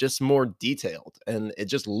 but it's just more detailed and it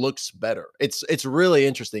just looks better. It's really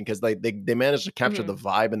interesting because they managed to capture the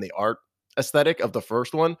vibe and the art aesthetic of the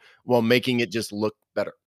first one while making it just look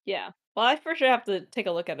better. yeah. Well, I for sure have to take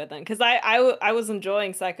a look at it then, because I was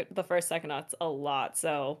enjoying the first Psychonauts a lot.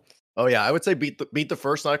 So. Oh yeah, I would say beat the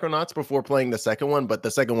first Psychonauts before playing the second one, but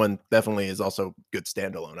the second one definitely is also good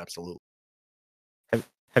standalone. Absolutely.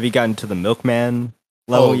 Have you gotten to the Milkman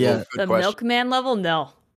level yet? The Milkman level? No.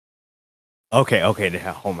 Okay.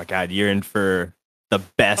 Oh my god, you're in for the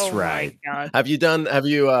best ride. My God. Did you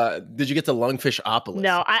get to Lungfishopolis?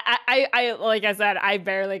 No, I like I said, I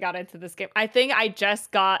barely got into this game. I think I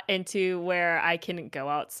just got into where I can go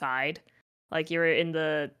outside. Like you were in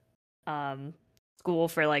the school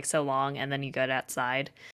for like so long, and then you go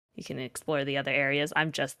outside. you can explore the other areas.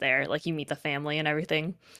 I'm just there. Like you meet the family and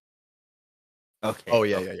everything. Okay. Oh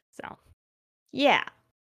yeah. So, yeah.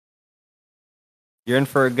 You're in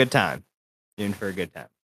for a good time. You're in for a good time.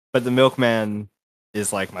 But the Milkman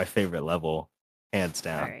is like my favorite level, hands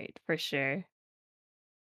down. All right, for sure.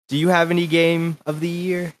 Do you have any game of the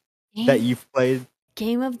year that you've played?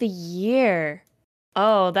 Game of the year.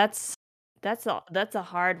 Oh, that's a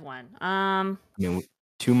hard one. I mean,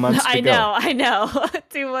 2 months to I go. know.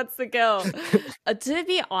 2 months to go. To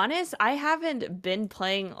be honest, I haven't been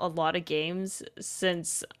playing a lot of games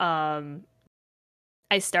since I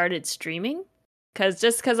started streaming. Cause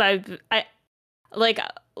I I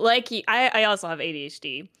also have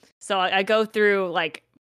ADHD, so I go through like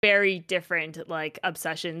very different like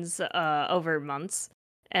obsessions over months,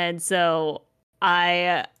 and so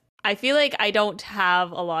I feel like I don't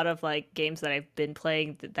have a lot of like games that I've been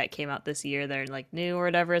playing that came out this year that are like new or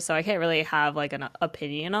whatever, so I can't really have like an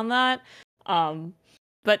opinion on that.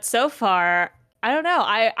 But so far, I don't know.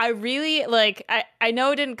 I really like I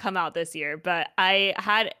know it didn't come out this year, but did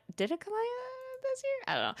it come out this year?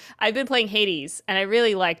 I don't know. I've been playing Hades and I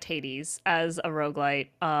really liked Hades as a roguelite.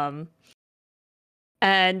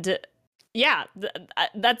 And yeah,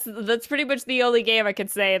 that's pretty much the only game I could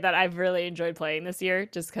say that I've really enjoyed playing this year,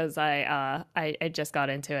 just because I just got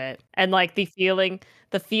into it. And like the feeling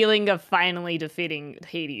of finally defeating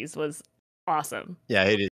Hades was awesome. Yeah,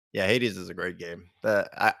 Hades. Yeah, Hades is a great game.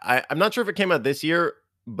 I'm not sure if it came out this year,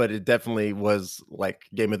 but it definitely was like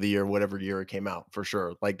game of the year, whatever year it came out, for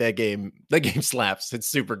sure. Like that game slaps. It's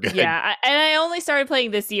super good. Yeah, and I only started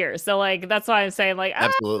playing this year, so like that's why I'm saying like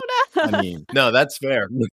Absolutely. I don't know. I mean, No, that's fair.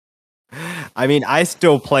 I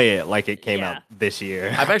still play it like it came Yeah. out this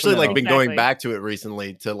year. I've actually like No. been going Exactly. back to it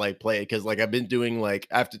recently to like play it, because like I've been doing like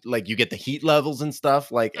after like you get the heat levels and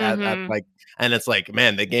stuff like at Mhm. like, and it's like,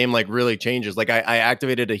 man, the game like really changes. Like I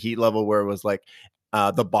activated a heat level where it was like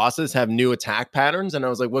the bosses have new attack patterns, and I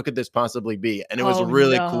was like, what could this possibly be? And it was Oh,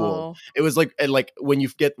 really cool. no. It was like when you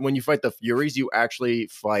fight the Furies, you actually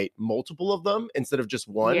fight multiple of them instead of just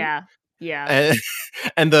one. Yeah.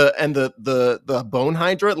 And the bone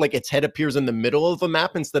hydra, like its head appears in the middle of the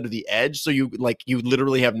map instead of the edge, so you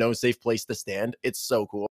literally have no safe place to stand. It's so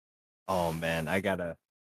cool. Oh man,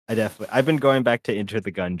 I've been going back to Enter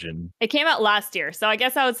the Gungeon. It came out last year, so I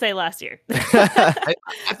guess I would say last year. I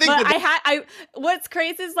think But that what's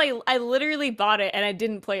crazy is like I literally bought it and I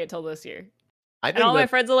didn't play it till this year. I And think all my that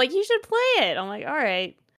friends are like, "You should play it." I'm like, "All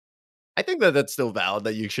right." I think that that's still valid,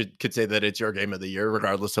 that you could say that it's your game of the year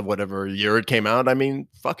regardless of whatever year it came out. I mean,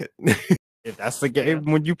 fuck it. If that's the game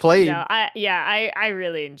when you played, No, I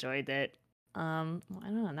really enjoyed it. I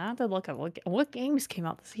don't know. Now I have to look up what games came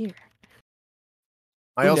out this year.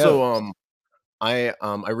 I Who also knows? I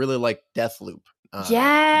really like Deathloop.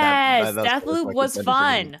 Yes, that's Deathloop like was Defender for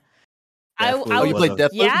me. fun. Deathloop Oh, you was played a-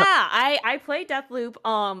 Deathloop? Yeah, I played Deathloop.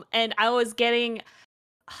 And I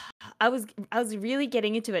was really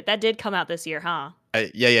getting into it. That did come out this year, huh?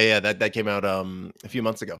 Yeah. That came out a few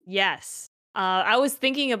months ago. Yes. I was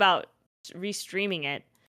thinking about restreaming it.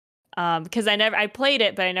 Because I played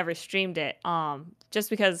it, but I never streamed it. Just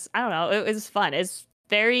because I don't know, it was fun. It's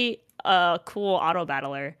very cool auto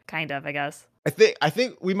battler, kind of, I guess. I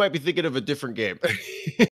think we might be thinking of a different game.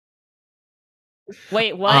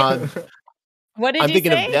 Wait, what? What did I'm you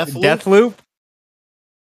thinking say? of Deathloop. Deathloop.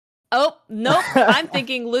 Oh, nope. I'm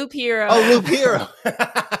thinking Loop Hero. Oh, Loop Hero.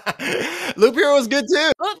 Loop Hero was good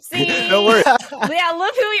too. Oopsie. Don't worry. Yeah,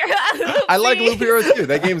 Loop Hero. I like Loop Hero too.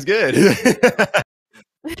 That game's good.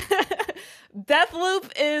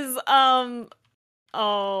 Deathloop is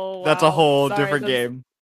oh That's a wow. whole Sorry, different that's- game.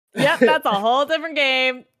 Yep, that's a whole different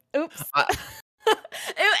game. Oops.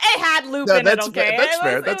 It had loop No, in it, okay? That's It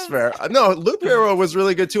fair. was- That's fair. No, Loop Hero was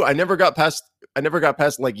really good too. I never got past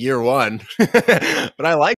like year one, but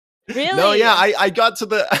I like. Really? No, yeah, I got to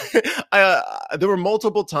the. There were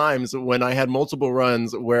multiple times when I had multiple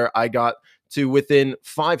runs where I got to within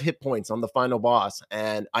 5 hit points on the final boss,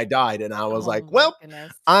 and I died, and I was Oh like, my "Well,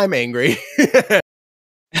 goodness. I'm angry."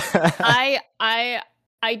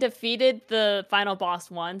 I defeated the final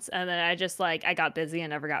boss once, and then I just like I got busy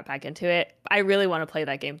and never got back into it. I really want to play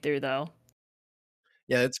that game through though.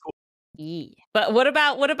 Yeah, it's cool. But what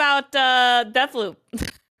about Deathloop?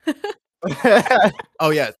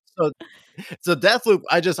 Oh yeah, so Deathloop,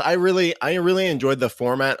 I really enjoyed the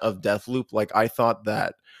format of Deathloop. Like I thought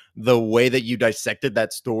that the way that you dissected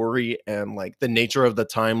that story and like the nature of the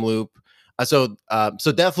time loop. So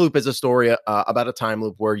Deathloop is a story about a time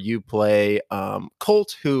loop where you play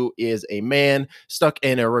Colt, who is a man stuck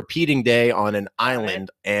in a repeating day on an island,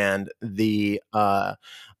 and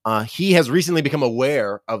He has recently become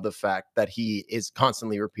aware of the fact that he is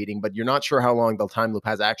constantly repeating, but you're not sure how long the time loop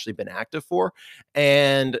has actually been active for.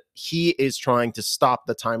 And he is trying to stop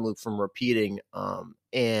the time loop from repeating.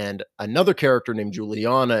 And another character named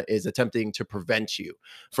Juliana is attempting to prevent you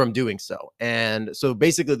from doing so. And so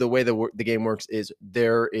basically, the way the game works is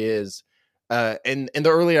there is in the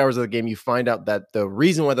early hours of the game, you find out that the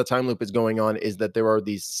reason why the time loop is going on is that there are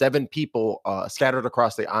these 7 people scattered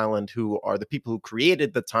across the island who are the people who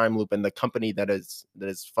created the time loop and the company that is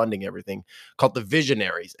funding everything, called the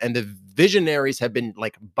Visionaries. And the Visionaries have been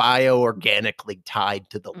like bioorganically tied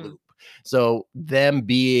to the loop. So them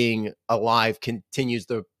being alive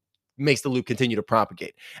makes the loop continue to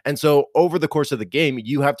propagate. And so over the course of the game,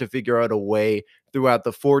 you have to figure out a way throughout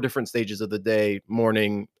the 4 different stages of the day,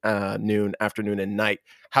 morning, noon, afternoon, and night,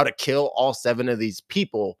 how to kill all 7 of these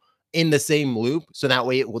people in the same loop. So that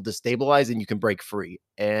way it will destabilize and you can break free.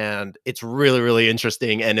 And it's really, really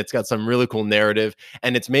interesting. And it's got some really cool narrative.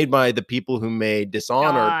 And it's made by the people who made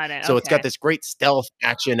Dishonored. Got it. So it's got Okay. this great stealth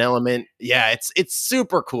action element. Yeah, it's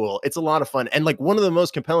super cool. It's a lot of fun. And like one of the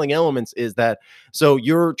most compelling elements is that so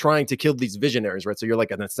you're trying to kill these Visionaries, right? So you're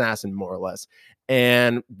like an assassin, more or less.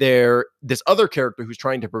 And this other character who's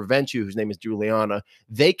trying to prevent you, whose name is Juliana,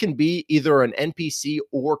 they can be either an NPC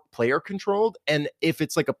or player controlled. And if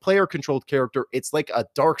it's like a player controlled character, it's like a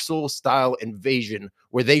Dark Souls style invasion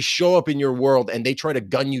where they show up in your world and they try to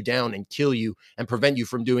gun you down and kill you and prevent you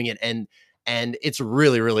from doing it. And it's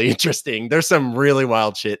really, really interesting. There's some really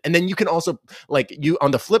wild shit. And then you can also, like, you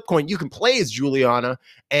on the flip coin, you can play as Juliana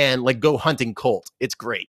and like go hunting Colt. It's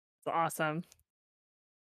great. It's awesome.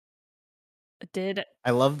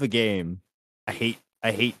 I love the game. I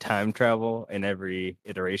hate time travel in every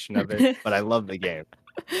iteration of it, but I love the game.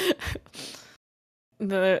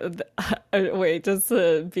 Wait, just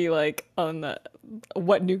to be like on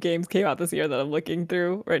what new games came out this year that I'm looking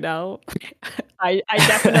through right now. I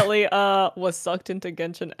definitely was sucked into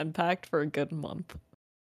Genshin Impact for a good month,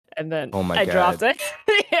 and then Oh my I God. dropped it.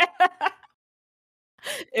 Yeah.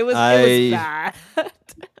 It was I bad.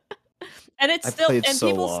 And it's I still, played and so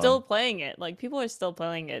people still long. playing it. Like people are still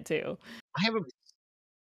playing it too. I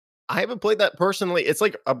haven't played that personally. It's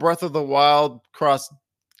like a Breath of the Wild cross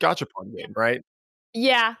gachapon game, right?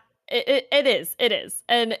 Yeah, it is. It is.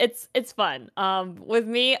 And it's fun. With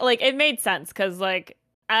me, like it made sense because like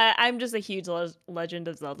I'm just a huge Legend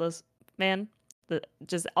of Zelda's man.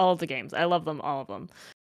 Just all the games. I love them, all of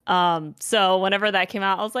them. So whenever that came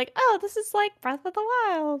out, I was like, oh, this is like Breath of the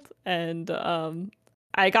Wild. And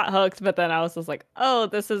I got hooked, but then I was just like, oh,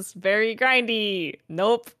 this is very grindy.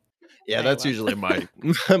 Nope. Yeah, I that's left. usually my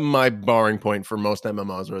my barring point for most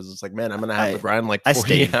MMOs, where it's just like, man, I'm gonna have to grind like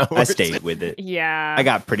 40 hours. I stayed with it. Yeah. I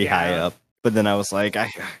got pretty high yeah. up, but then I was like, I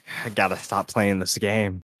gotta stop playing this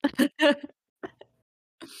game. I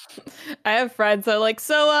have friends that are like,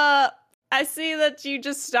 so I see that you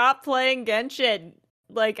just stopped playing Genshin.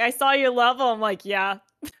 Like I saw your level. I'm like, yeah.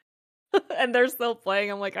 And they're still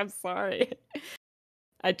playing. I'm like, I'm sorry.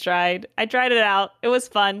 I tried it out. It was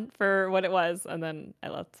fun for what it was, and then I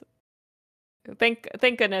left. Thank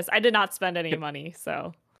goodness I did not spend any money.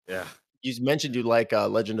 So Yeah. You mentioned you like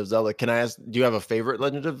Legend of Zelda. Can I ask, do you have a favorite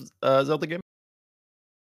Legend of Zelda game?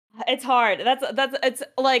 it's hard. That's it's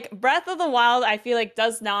like Breath of the Wild. I feel like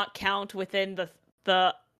does not count within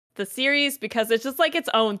the series because it's just like its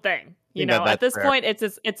own thing. You know, at this point, it's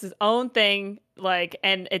its own thing. Like,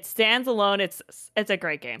 and it stands alone. It's a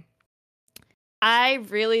great game. I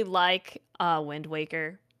really like Wind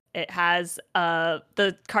Waker. It has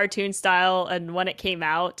the cartoon style, and when it came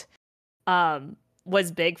out,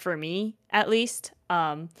 was big for me at least.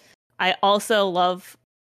 I also love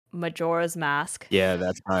Majora's Mask. Yeah,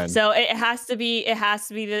 that's fine. So it has to be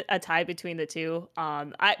a tie between the two.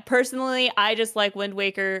 I personally just like Wind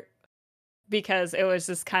Waker because it was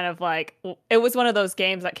just kind of like it was one of those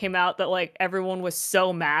games that came out that like everyone was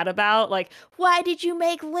so mad about, like, why did you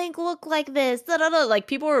make Link look like this? Da, da, da. Like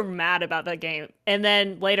people were mad about that game, and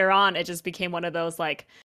then later on it just became one of those like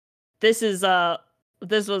this was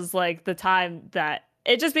like the time that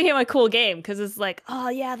it just became a cool game because it's like, oh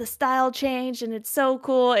yeah, the style changed and it's so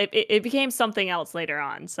cool. It became something else later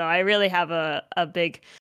on. So I really have a big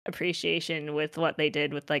appreciation with what they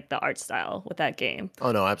did with like the art style with that game.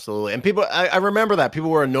 Oh no, absolutely. And people, I remember that people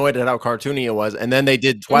were annoyed at how cartoony it was, and then they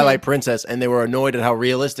did Twilight Princess, and they were annoyed at how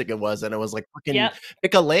realistic it was, and it was like, fucking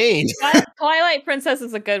pick a lane. Twilight Princess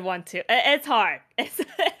is a good one too. It's hard. It's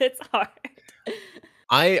hard.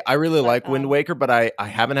 I really like Wind Waker, but I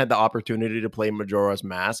haven't had the opportunity to play Majora's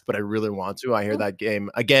Mask, but I really want to. I hear that game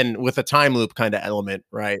again with a time loop kind of element,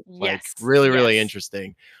 right? Like really, really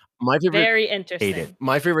interesting. My favorite Very interesting.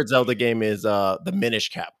 my favorite Zelda game is the Minish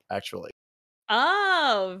Cap, actually.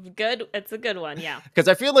 Oh, good. It's a good one. Yeah. Because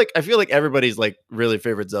I feel like everybody's like really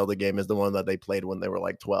favorite Zelda game is the one that they played when they were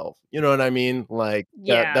like 12. You know what I mean? Like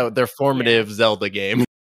Yeah. their formative Zelda game.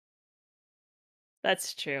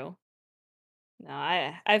 That's true.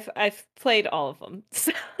 No, I've played all of them.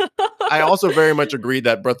 So. I also very much agree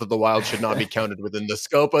that Breath of the Wild should not be counted within the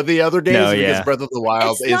scope of the other games No, because yeah. Breath of the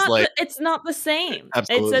Wild is like It's not the same. It's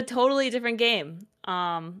absolutely a totally different game.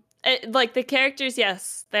 Like the characters,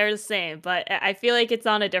 yes, they're the same, but I feel like it's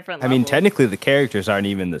on a different I level. mean, technically, the characters aren't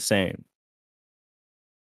even the same.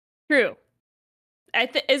 True.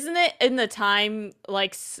 Isn't it in the timeline?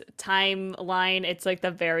 It's like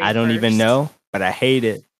the very. I don't even first? know, but I hate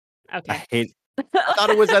it. Okay. I hate. I thought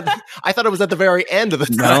it was at the very end of the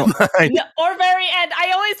No. timeline. No, or very end.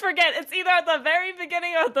 I always forget. It's either at the very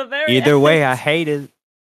beginning or at the very Either end. way, I hate it.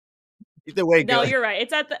 Either way, No, good. you're right.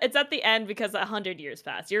 It's at the end because 100 years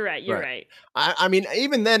passed. You're right. You're right. I mean,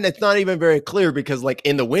 even then, it's not even very clear because, like,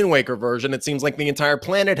 in the Wind Waker version, it seems like the entire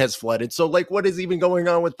planet has flooded. So, like, what is even going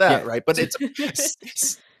on with that, Yeah. right? But it's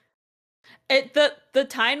The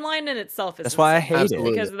timeline in itself is That's why I insane, hate Absolutely.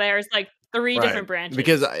 it. because there's like 3 right. different branches.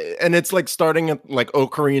 Because and it's like starting at like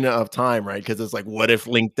Ocarina of Time, right? Because it's like, what if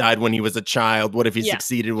Link died when he was a child? What if he Yeah.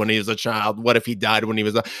 succeeded when he was a child? What if he died when he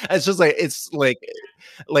was a? It's just like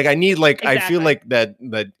I need like I feel Exactly. like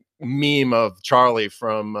that meme of Charlie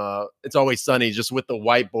from It's Always Sunny, just with the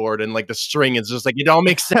whiteboard and like the string. It's just like it all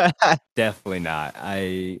makes sense. Definitely not.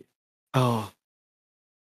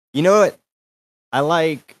 You know what? I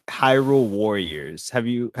like Hyrule Warriors. Have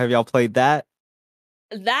y'all played that?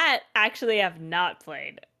 That actually I've not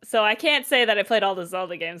played, so I can't say that I played all the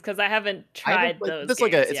Zelda games because I haven't tried those. It's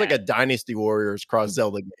games like a yet. Dynasty Warriors cross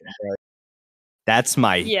Zelda game. Right? That's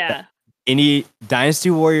my Yeah. Any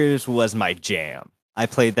Dynasty Warriors was my jam. I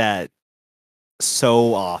played that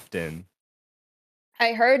so often.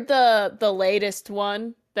 I heard the latest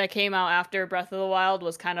one that came out after Breath of the Wild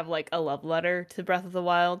was kind of like a love letter to Breath of the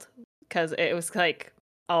Wild because it was like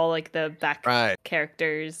all like the back Right.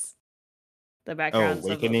 characters, the backgrounds.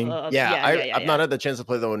 Awakening? I've not had the chance to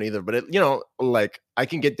play that one either, but it, like I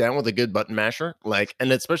can get down with a good button masher, like,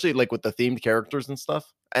 and especially like with the themed characters and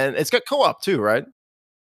stuff, and it's got co-op too, right?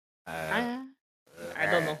 I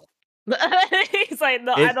don't know. He's like,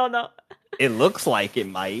 no, It- I don't know. It looks like it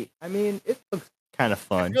might. I mean, it looks kind of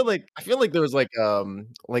I fun. feel like there was like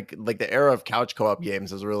the era of couch co-op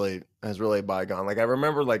games has really bygone. Like I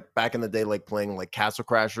remember like back in the day, like playing like Castle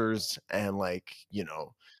Crashers and like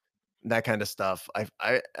that kind of stuff.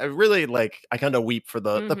 I really like I kind of weep for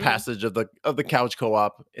the Mhm. passage of the couch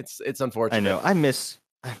co-op. It's unfortunate. I know. I miss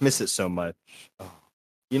it so much.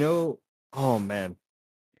 Oh. Oh man.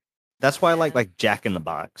 That's why I like Jack in the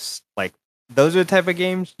Box. Like those are the type of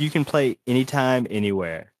games you can play anytime,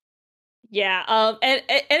 anywhere. Yeah, and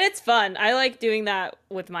it's fun. I like doing that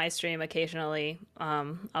with my stream occasionally.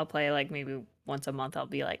 I'll play like maybe once a month. I'll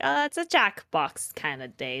be like, it's a Jackbox kind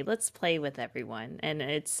of day. Let's play with everyone. And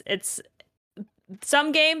it's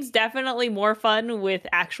some games definitely more fun with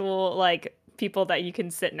actual like people that you can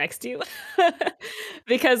sit next to.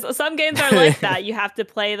 Because some games are like that. You have to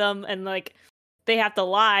play them and like they have to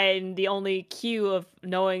lie, and the only cue of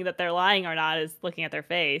knowing that they're lying or not is looking at their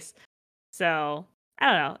face. So I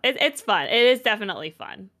don't know. It's fun. It is definitely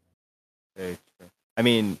fun. Very true. I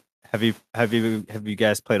mean, have you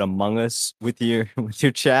guys played Among Us with your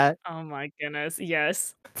chat? Oh my goodness,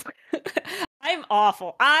 yes. I'm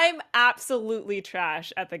awful. I'm absolutely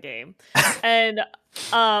trash at the game. And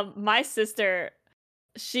my sister,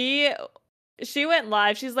 she went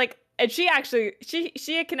live. She's like, and she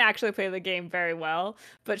can actually play the game very well,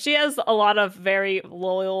 but she has a lot of very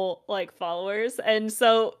loyal like followers. And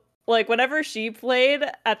so like whenever she played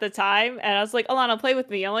at the time and I was like, Alana, play with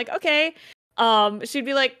me. I'm like, okay. She'd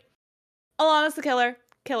be like, Alana's the killer.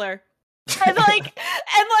 And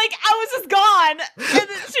I was just gone. And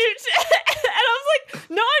and I was like,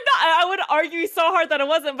 no, I'm not. I would argue so hard that it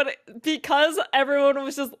wasn't, but because everyone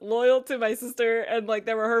was just loyal to my sister and like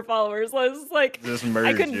they were her followers, I was just like,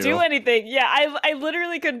 I couldn't do anything. Yeah, I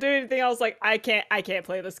literally couldn't do anything. I was like, I can't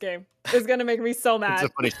play this game. It's gonna make me so mad. It's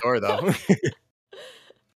a funny story though.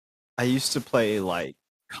 I used to play like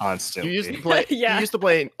constantly. You used to play. Yeah. You used to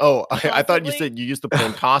play. Oh, I thought you Constantly? said you used to play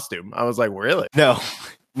in costume. I was like, really? No.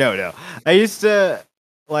 I used to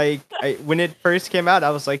when it first came out, I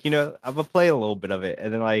was like, I'm gonna play a little bit of it,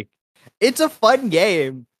 and then like, it's a fun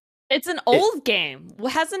game. It's an old game.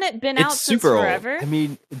 Hasn't it been out It's since super forever? old. I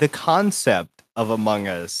mean, the concept of Among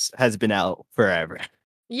Us has been out forever.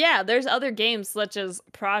 Yeah, there's other games such as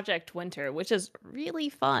Project Winter, which is really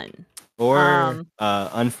fun. or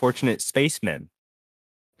Unfortunate Spacemen,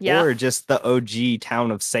 Yeah. or just the OG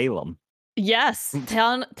Town of Salem. Yes,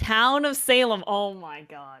 town of Salem. Oh my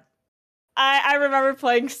god. I remember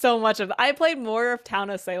playing so much of I played more of Town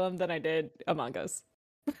of Salem than I did Among Us.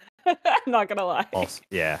 I'm not gonna lie. Also,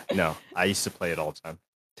 yeah, no, I used to play it all the time.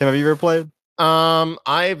 Tim, have you ever played?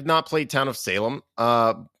 I've not played Town of Salem.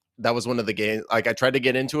 That was one of the games. Like I tried to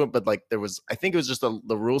get into it, but like I think it was just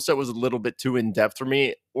the rule set was a little bit too in depth for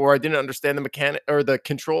me, or I didn't understand the mechanic or the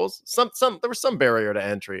controls. There was some barrier to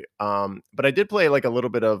entry. But I did play like a little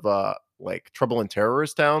bit of like Trouble in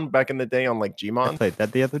Terrorist Town back in the day on like I Gmon. played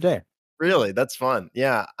that the other day. Really, that's fun.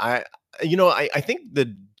 Yeah, I think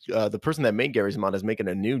the person that made Gary's mod is making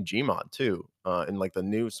a new Gmod too, in like the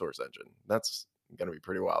new Source engine. That's gonna be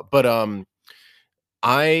pretty wild. But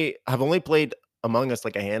I have only played Among Us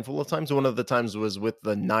like a handful of times. One of the times was with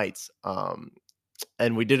the Knights.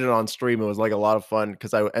 And we did it on stream. It was like a lot of fun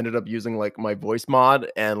because I ended up using like my voice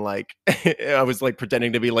mod and like I was like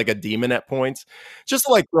pretending to be like a demon at points, just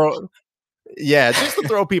to like just to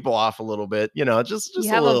throw people off a little bit. You know, just You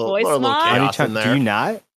a have a voice little mod? chaos in Do there. you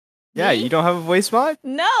not? Yeah, Me? you don't have a voice mod?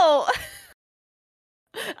 No.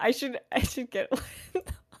 I should get one.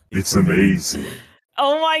 It's amazing.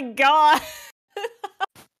 Oh my god.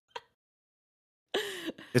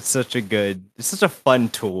 It's such a fun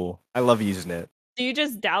tool. I love using it. Do you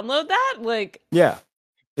just download that? Like, Yeah.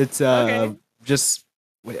 It's Okay. just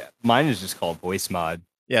mine is just called voice mod.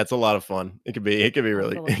 Yeah, it's a lot of fun. It could be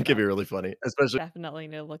really gonna look it up. really funny, especially. definitely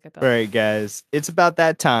need to look at that. All right, guys. It's about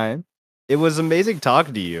that time. It was amazing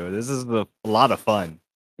talking to you. This is a lot of fun.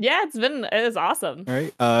 Yeah, it is awesome. All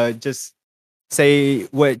right. Just say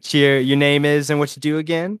what your name is and what you do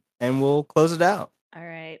again, and we'll close it out. All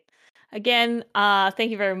right. Again,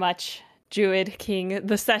 thank you very much, Druid King,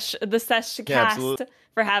 the sesh Yeah, cast absolutely.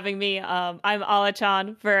 for having me. I'm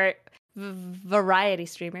Alachan, for variety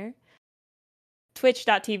streamer.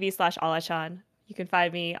 Twitch.tv/Alachan. You can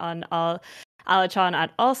find me on Alachan on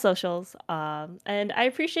all socials. And I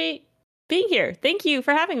appreciate being here. Thank you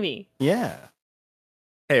for having me. Yeah.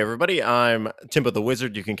 Hey everybody, I'm Timbo the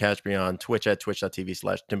Wizard. You can catch me on Twitch at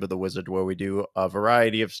twitch.tv/Timbo the Wizard, where we do a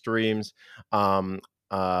variety of streams, ranging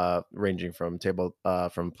from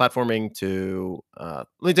from platforming to let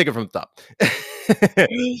me take it from the top.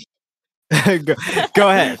 Go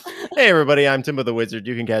ahead. Hey everybody, I'm Timbo the Wizard.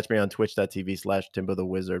 You can catch me on twitch.tv/Timbo the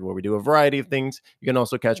Wizard, where we do a variety of things. You can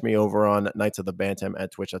also catch me over on Knights of the Bantam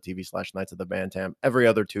at twitch.tv/Knights of the Bantam every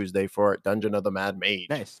other Tuesday for Dungeon of the Mad Mage.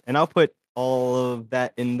 Nice. And I'll put all of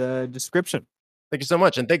that in the description. Thank you so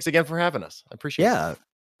much, and thanks again for having us. I appreciate it. Yeah.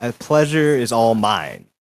 A pleasure is all mine.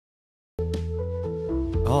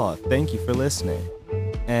 Oh, thank you for listening.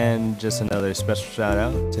 And just another special shout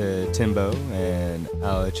out to Timbo and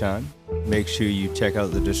Alachan. Make sure you check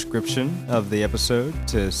out the description of the episode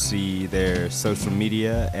to see their social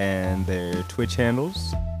media and their Twitch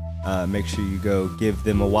handles. Make sure you go give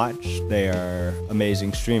them a watch. They are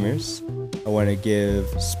amazing streamers. I want to give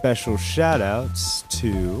special shout outs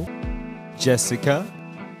to Jessica,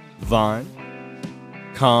 Vaughn,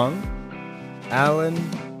 Kong, Alan,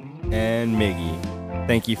 and Miggy.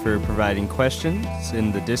 Thank you for providing questions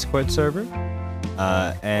in the Discord server.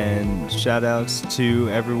 And shout outs to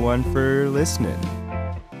everyone for listening.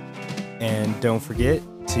 And don't forget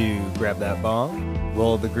to grab that bong,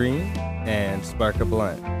 roll the green, and spark a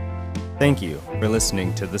blunt. Thank you for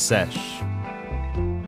listening to The Sesh.